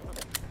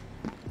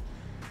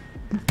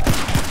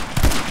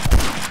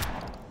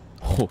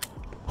 Oh,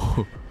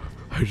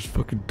 I just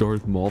fucking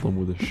Darth Mauled him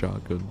with a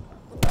shotgun.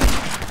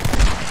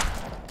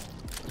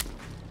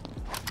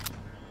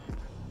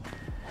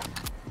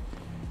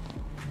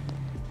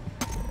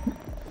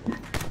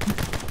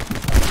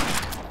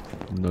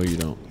 No, you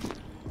don't.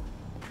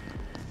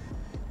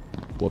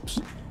 Whoops.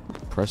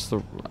 Press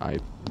the...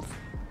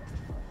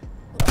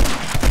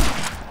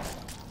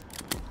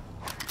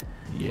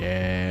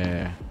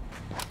 Yeah.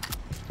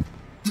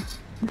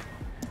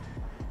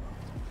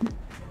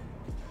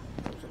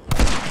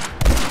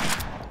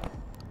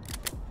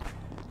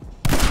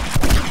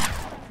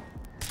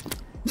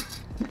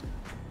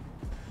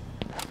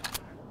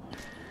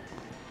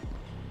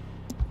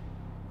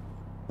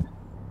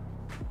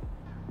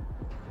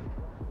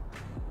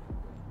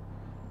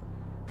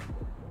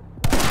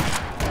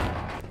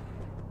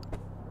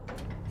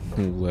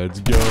 Let's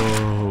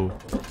go.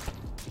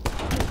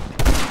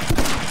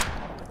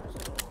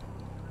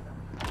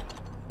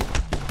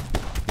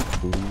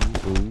 Ooh,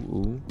 ooh,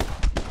 ooh.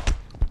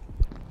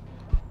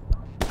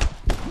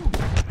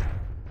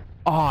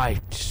 Oh,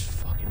 I just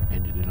fucking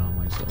ended it on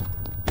myself.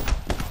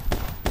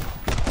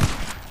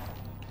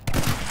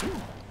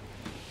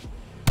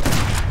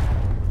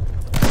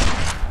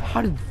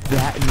 How did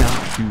that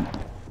not do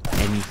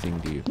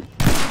anything to you?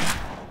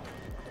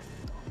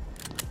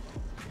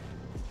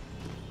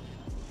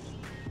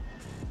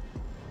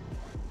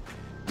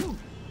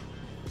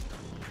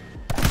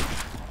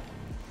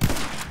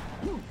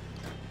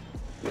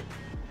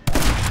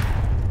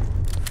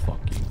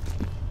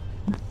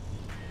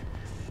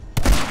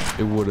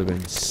 It would have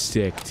been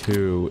sick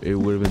too. It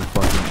would have been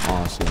fucking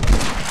awesome.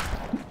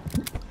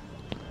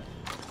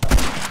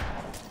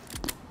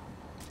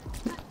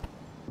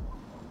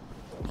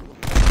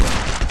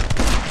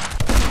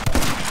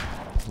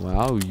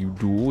 Wow, you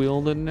dual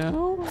wielding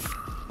now?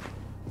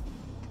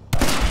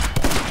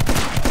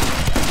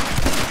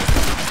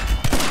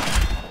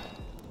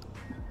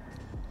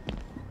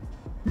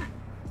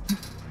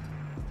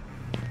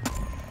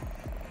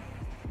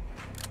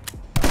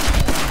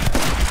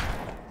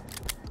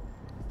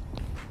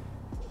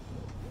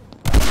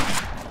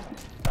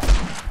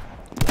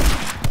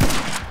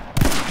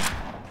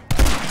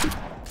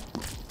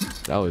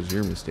 That was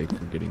your mistake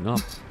for getting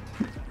up,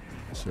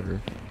 sir.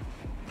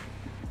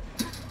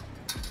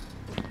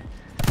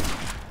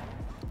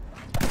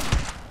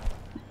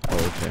 Oh,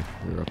 okay.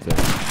 You're up there.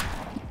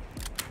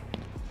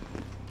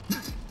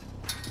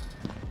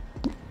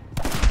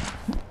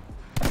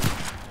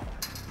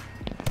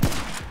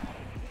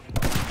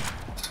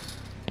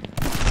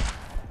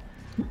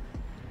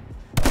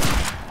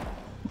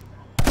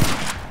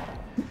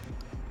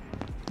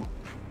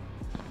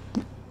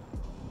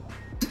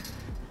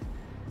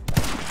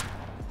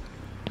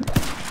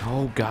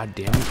 Oh, god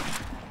damn it.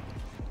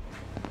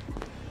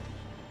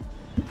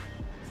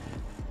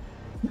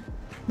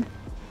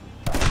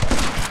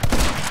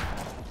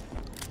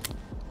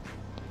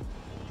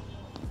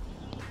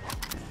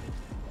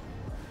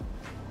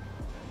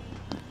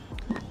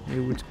 Hey,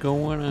 what's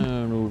going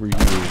on over here?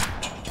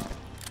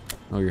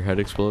 Oh, your head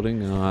exploding?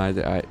 No,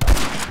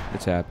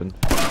 it's happened.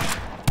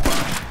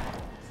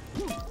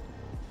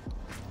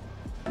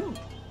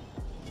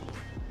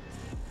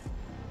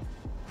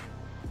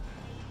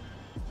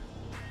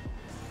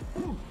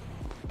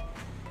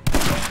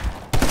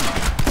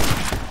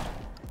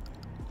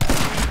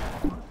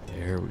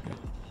 There we go.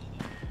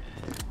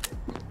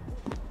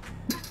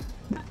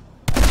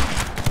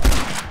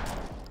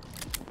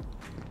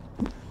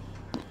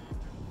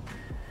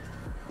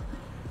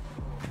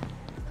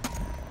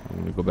 I'm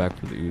gonna go back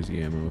for the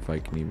Uzi ammo if I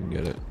can even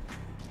get it.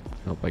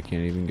 Nope, I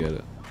can't even get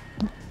it.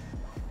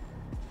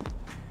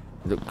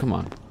 Come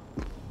on.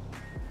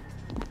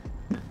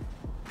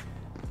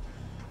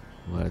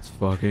 Let's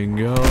fucking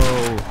go.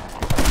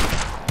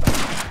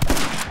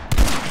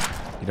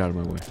 Get out of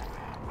my way.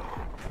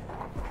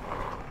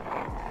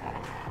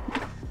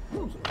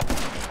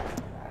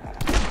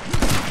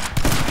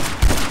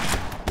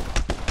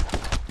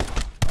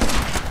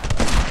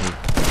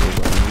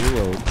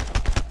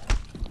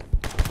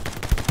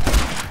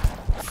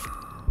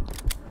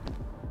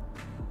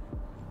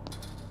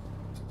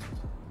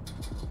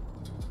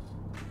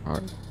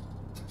 Alright.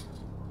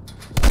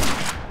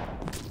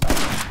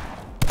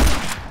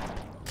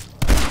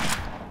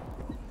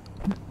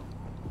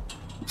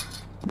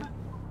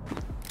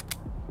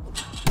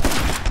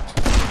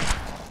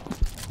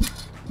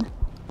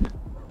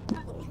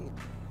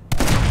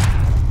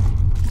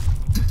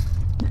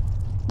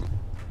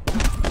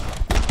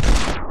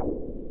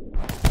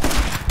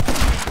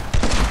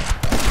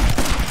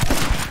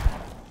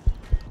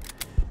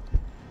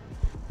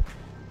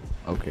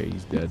 Okay,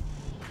 he's dead.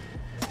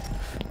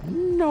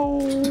 No,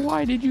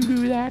 why did you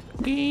do that,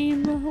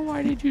 game?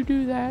 Why did you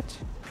do that?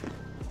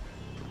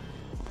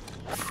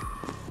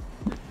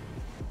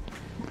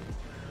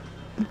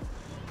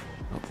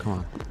 Oh, come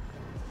on.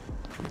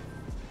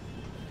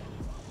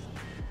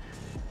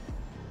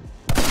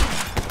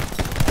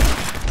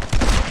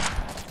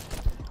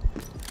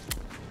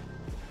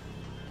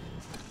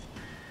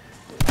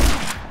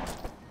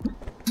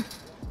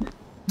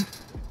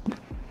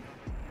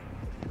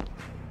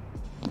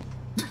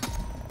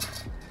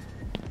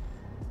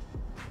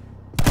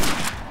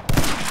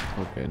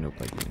 Okay, nope,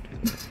 I can't do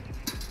that.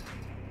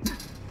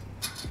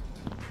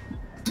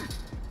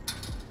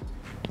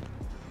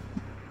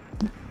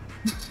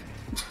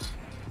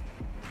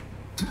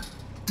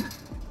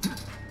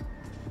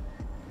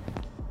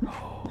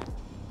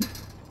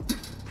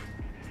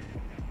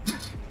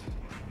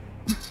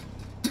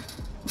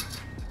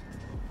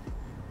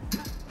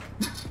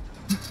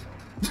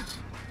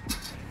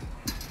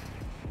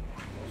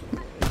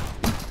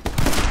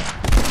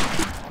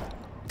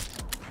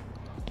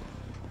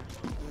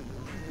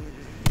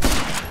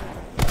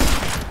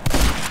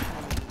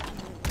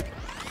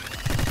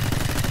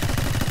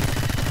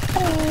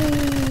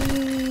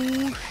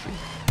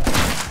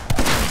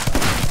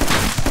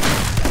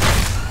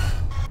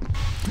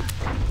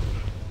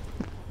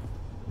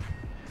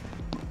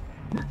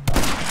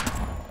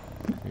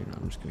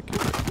 I'm just gonna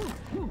keep it.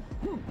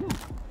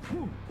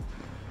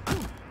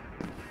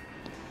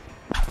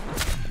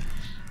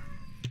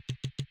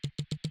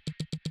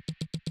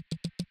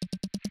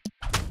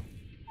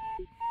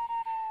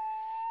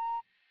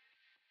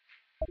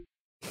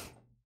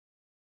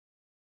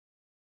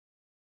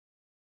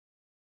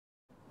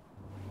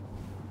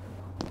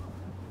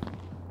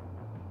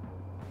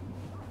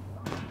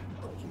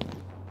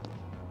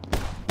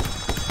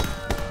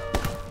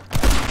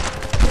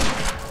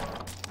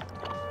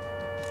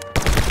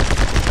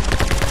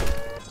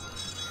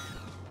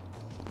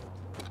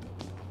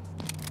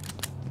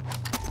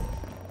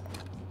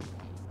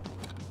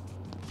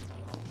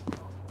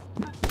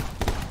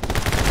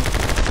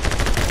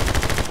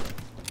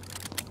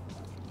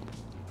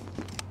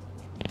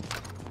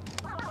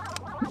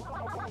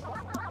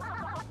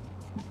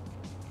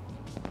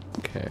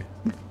 Okay.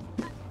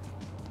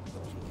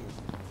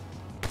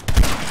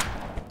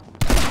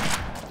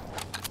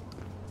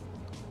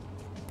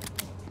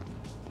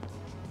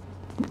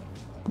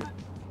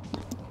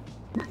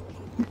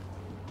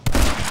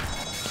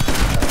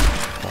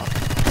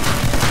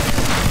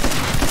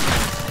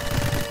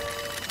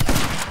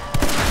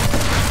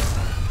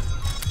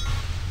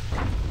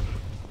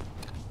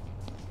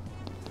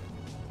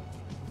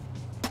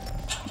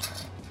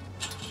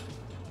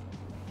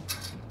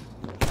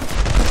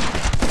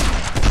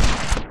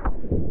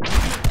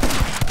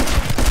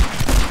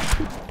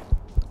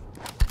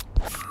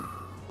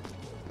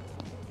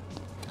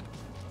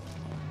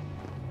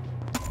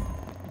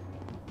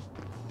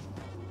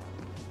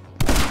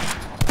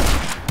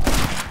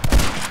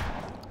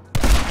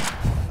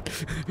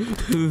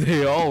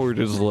 They all were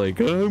just like,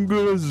 I'm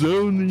gonna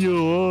sound the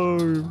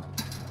alarm.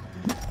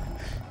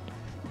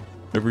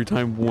 Every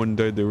time one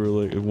died, they were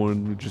like,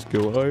 one would just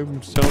go,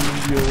 I'm sounding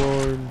the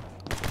alarm.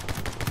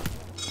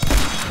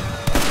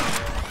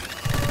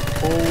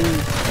 Oh.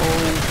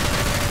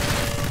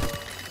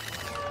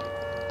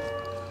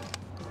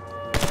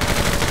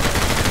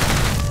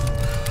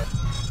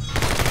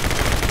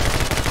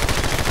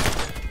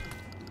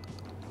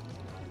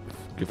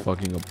 Get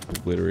fucking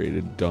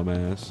obliterated,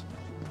 dumbass.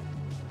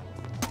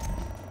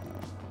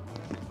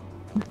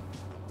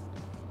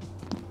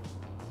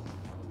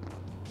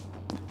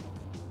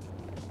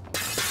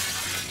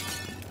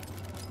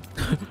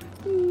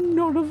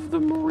 None of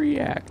them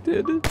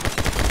reacted.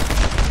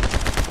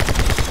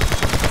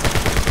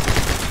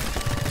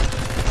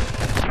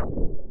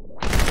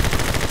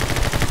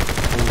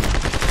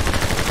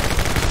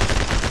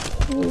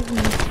 Holy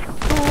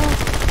fuck.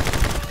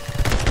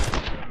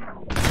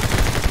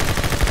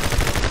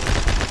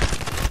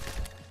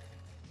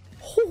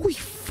 Holy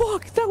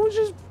fuck, that was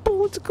just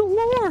bullets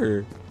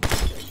galore.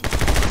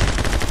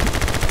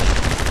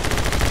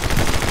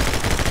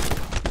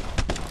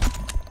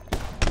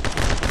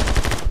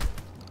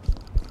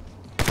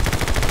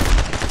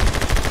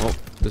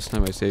 This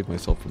time I saved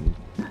myself from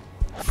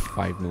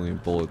 5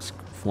 million bullets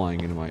flying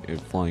into my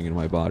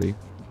body.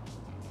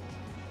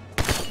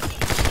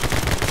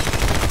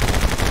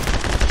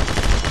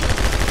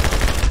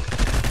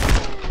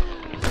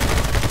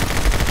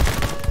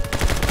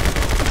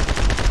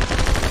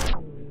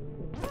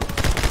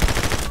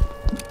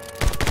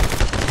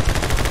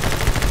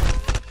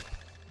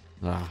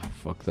 Ah,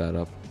 fuck that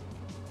up.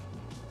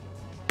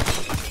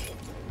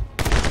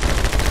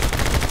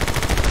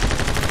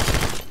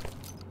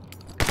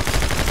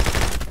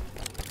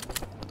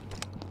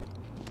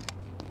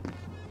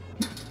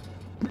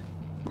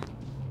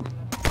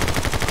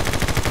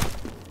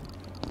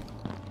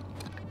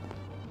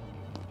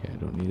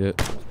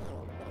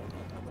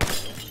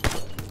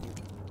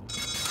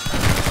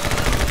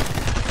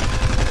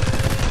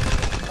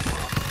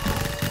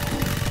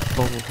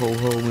 Ho ho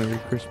ho, Merry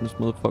Christmas,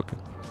 motherfucker.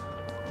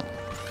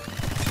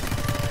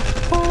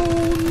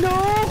 Oh no!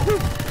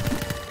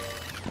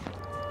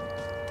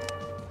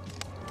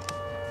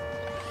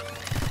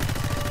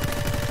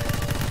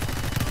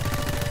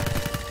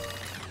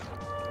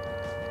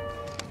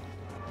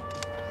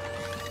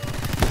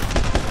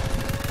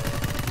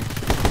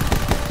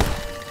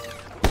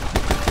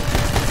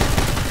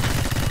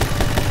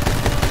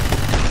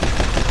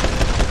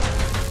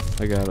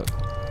 I got it.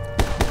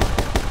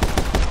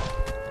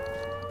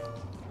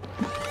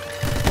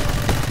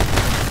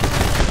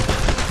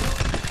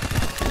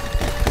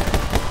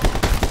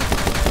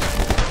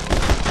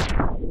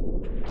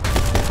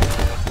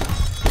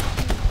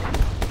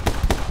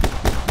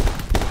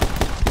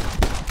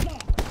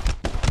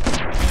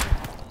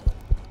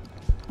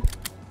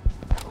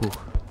 Whew.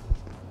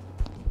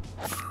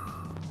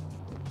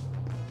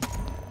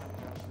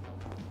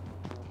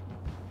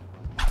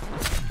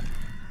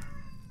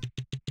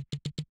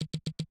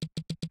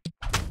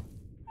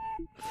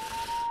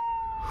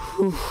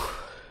 Whew.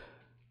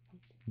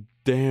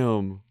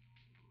 Damn.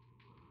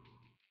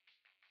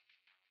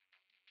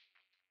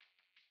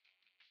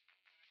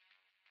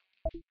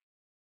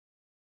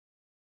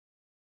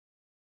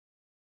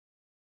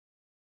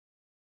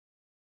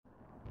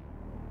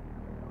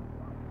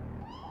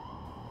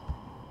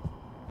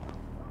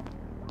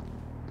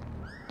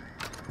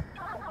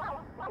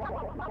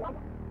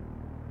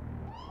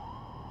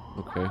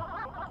 Okay.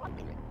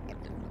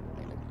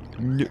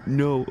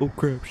 No, oh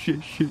crap, shit.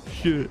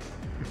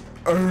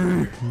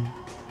 Arrgh.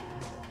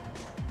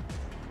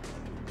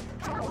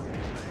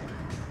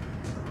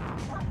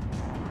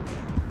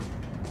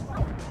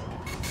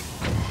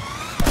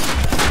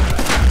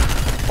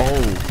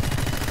 Oh.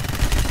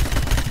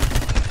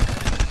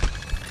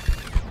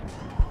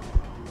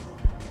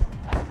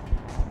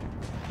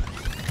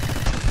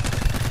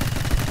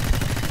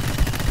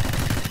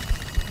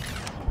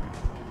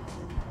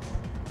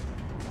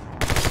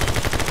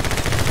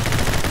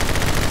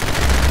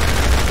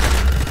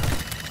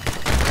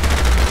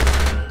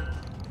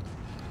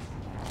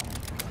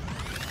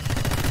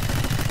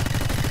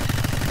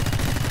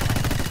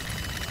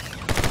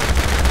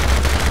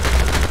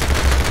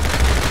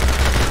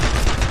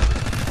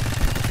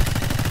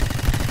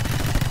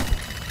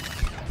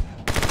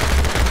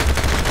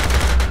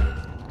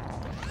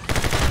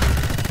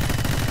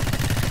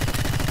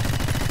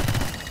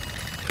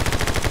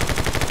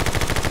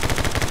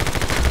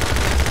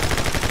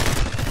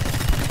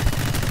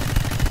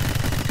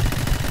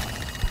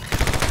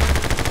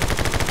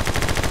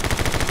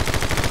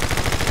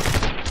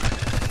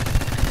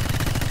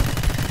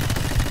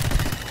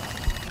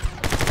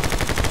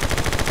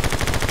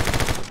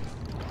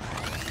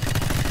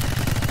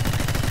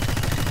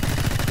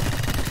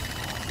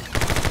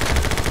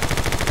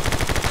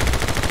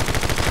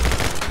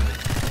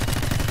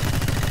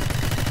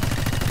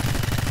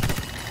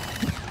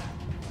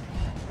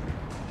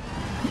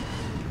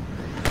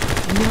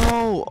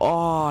 No!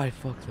 Oh, I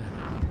fucked that.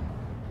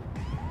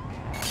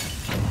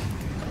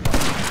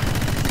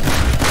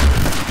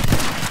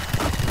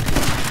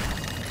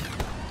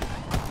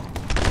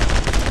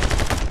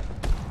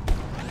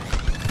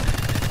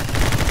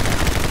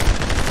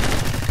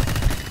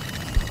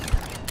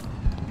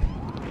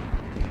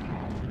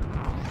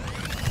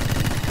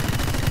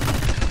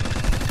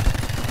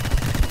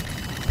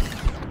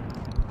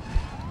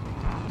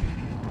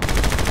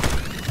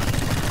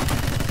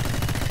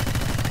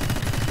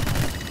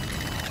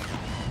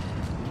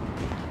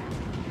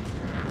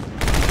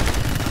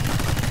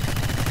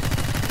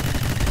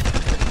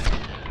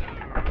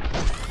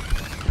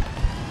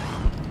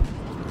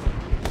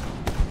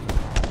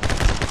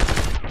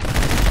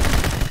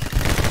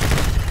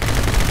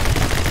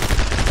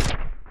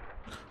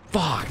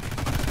 Fuck!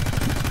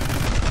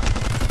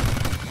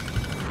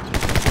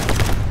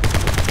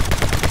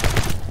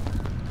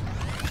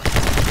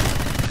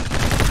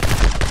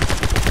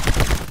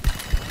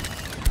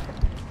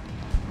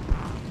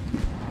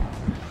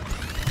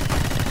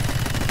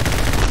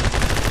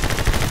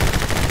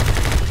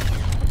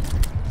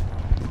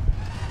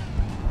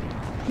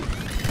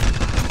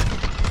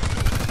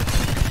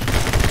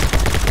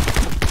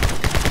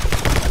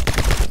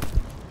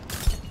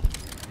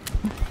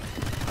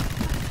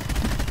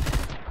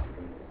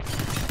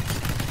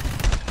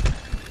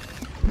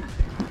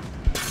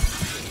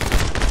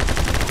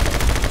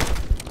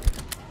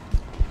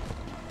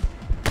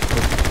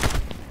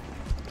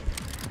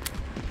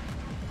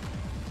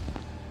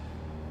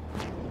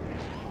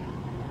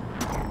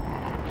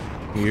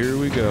 Here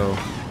we go.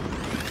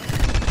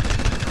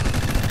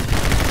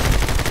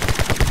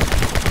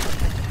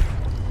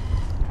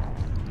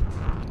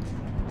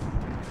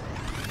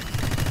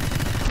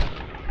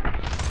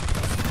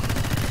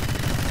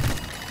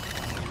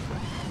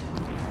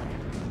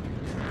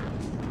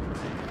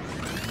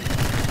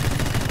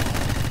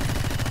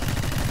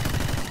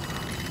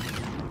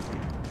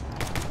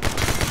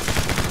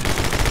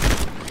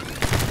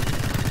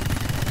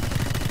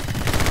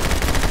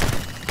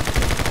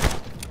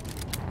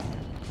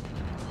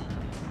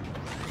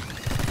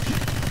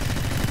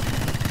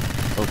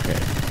 Okay.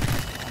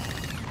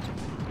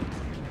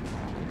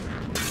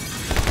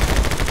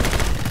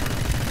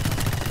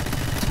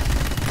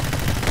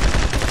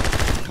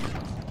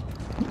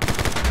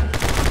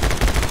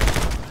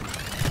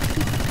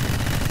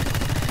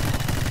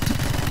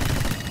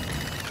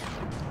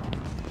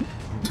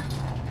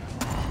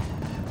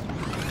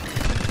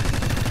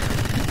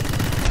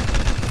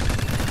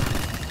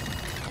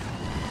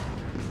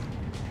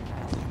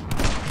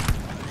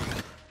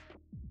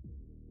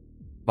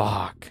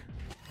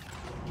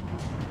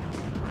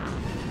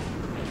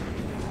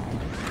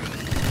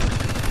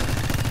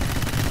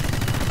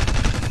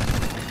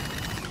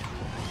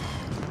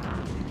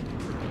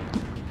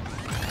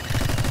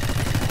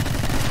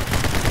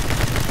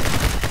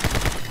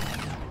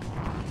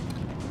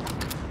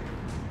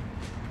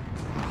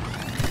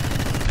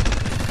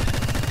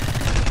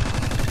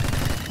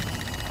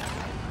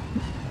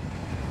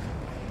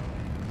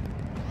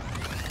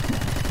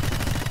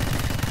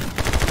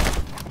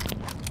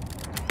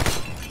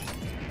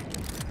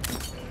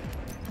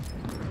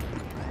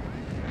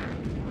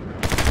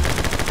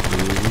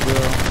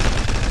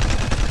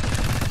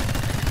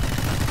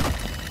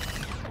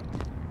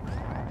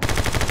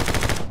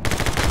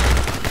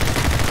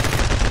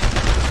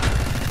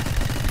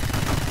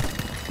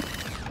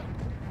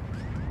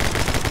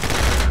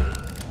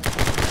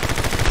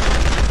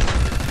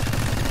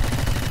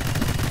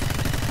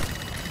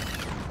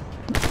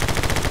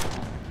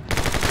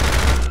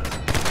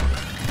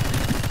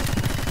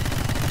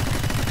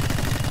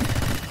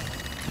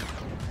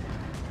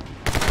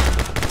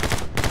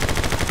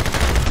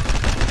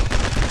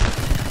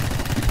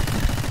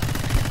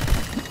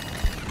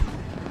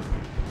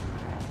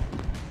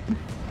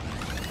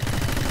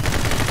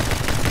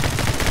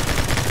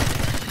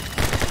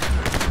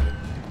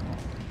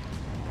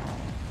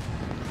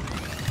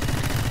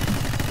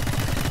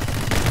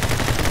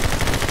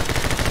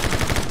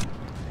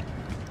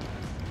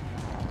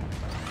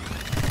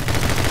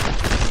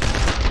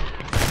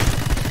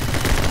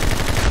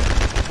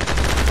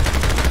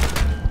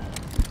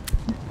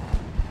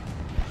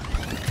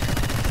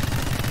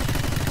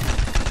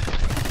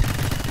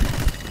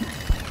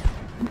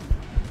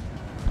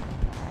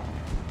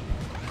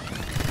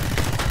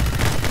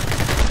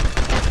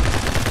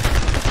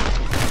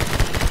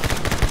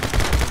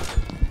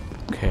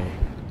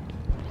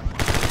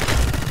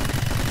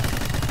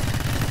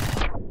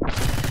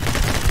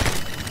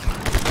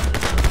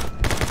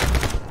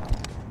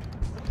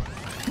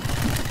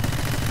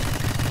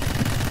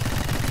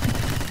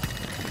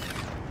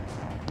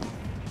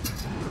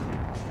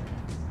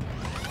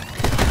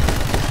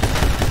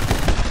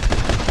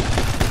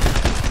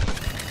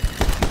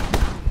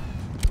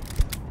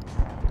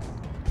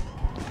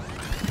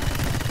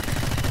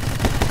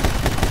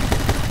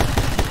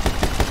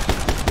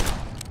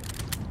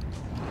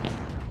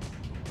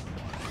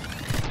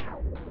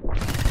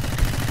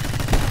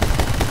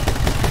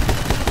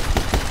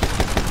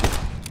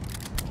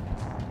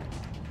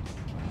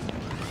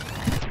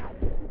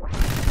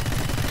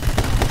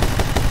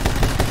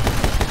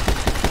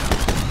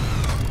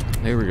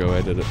 There we go,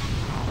 I did it.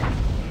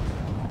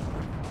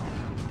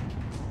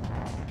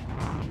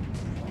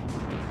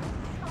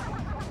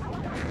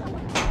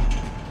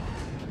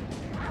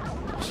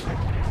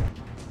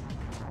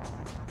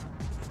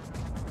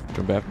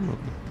 Come back.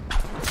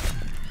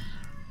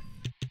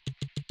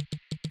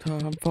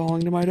 I'm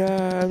falling to my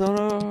death. Oh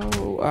no!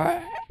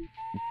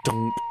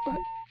 Don't.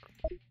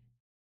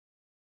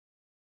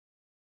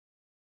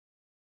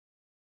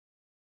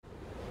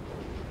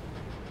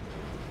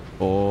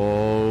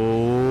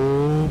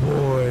 Oh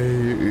boy!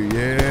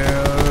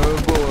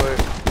 Yeah, boy!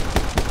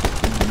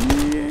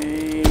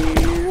 Yeah!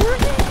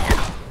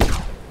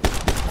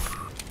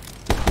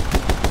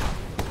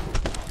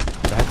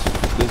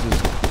 This is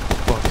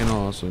fucking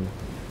awesome.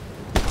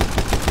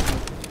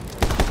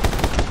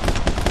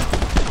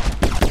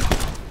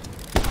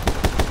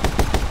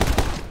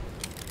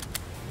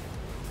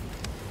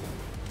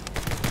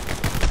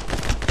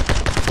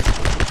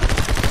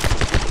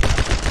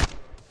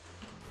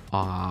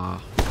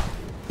 Ah.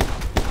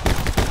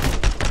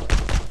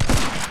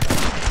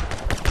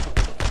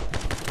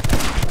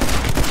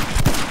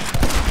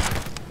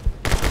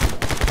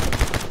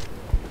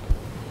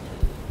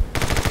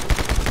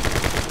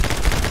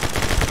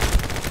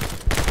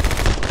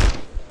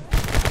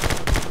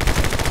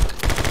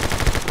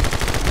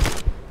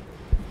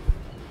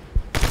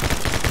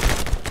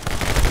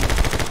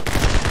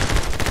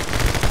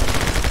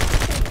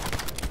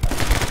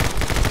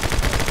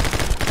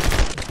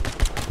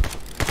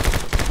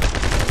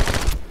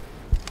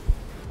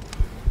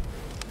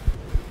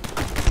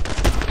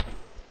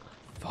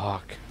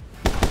 Fuck.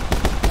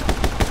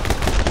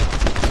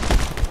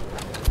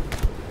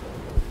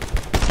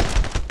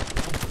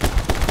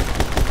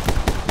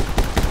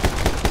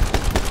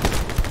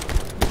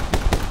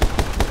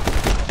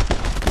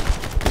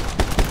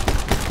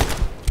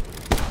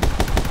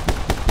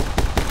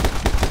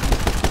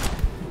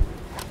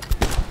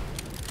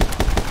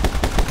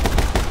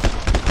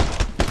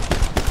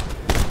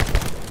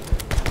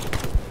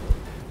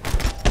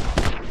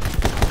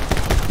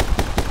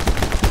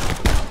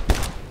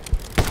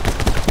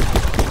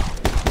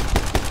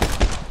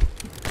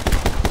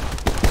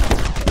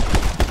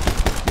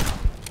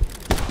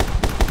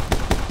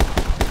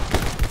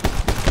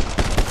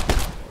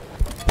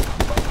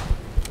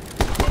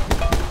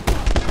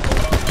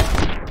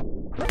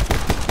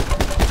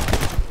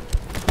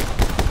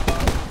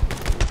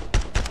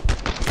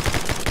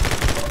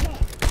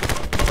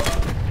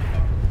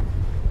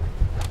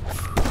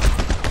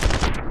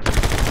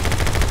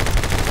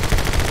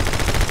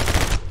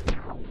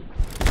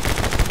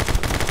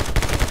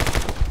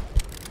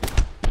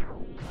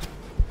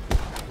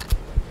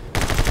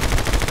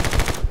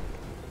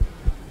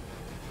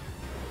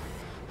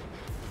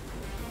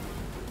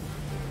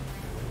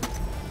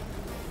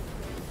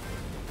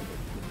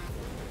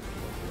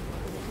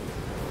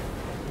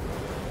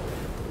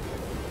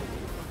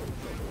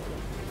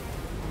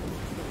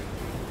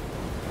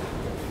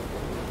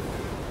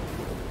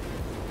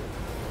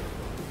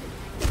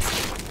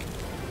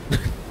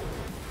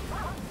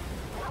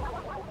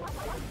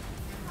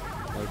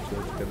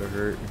 That's gonna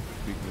hurt.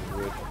 Speaking of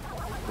which,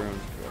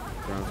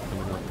 Brown's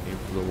coming up, aim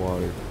for the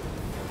water.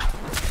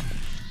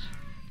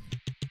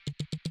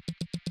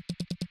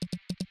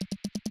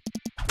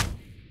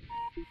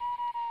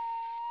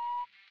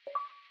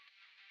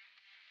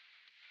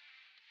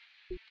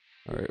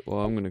 Alright, well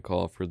I'm gonna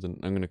call for the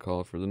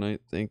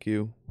night. Thank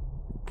you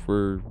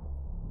for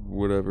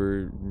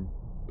whatever,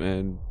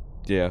 and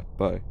yeah,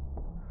 bye.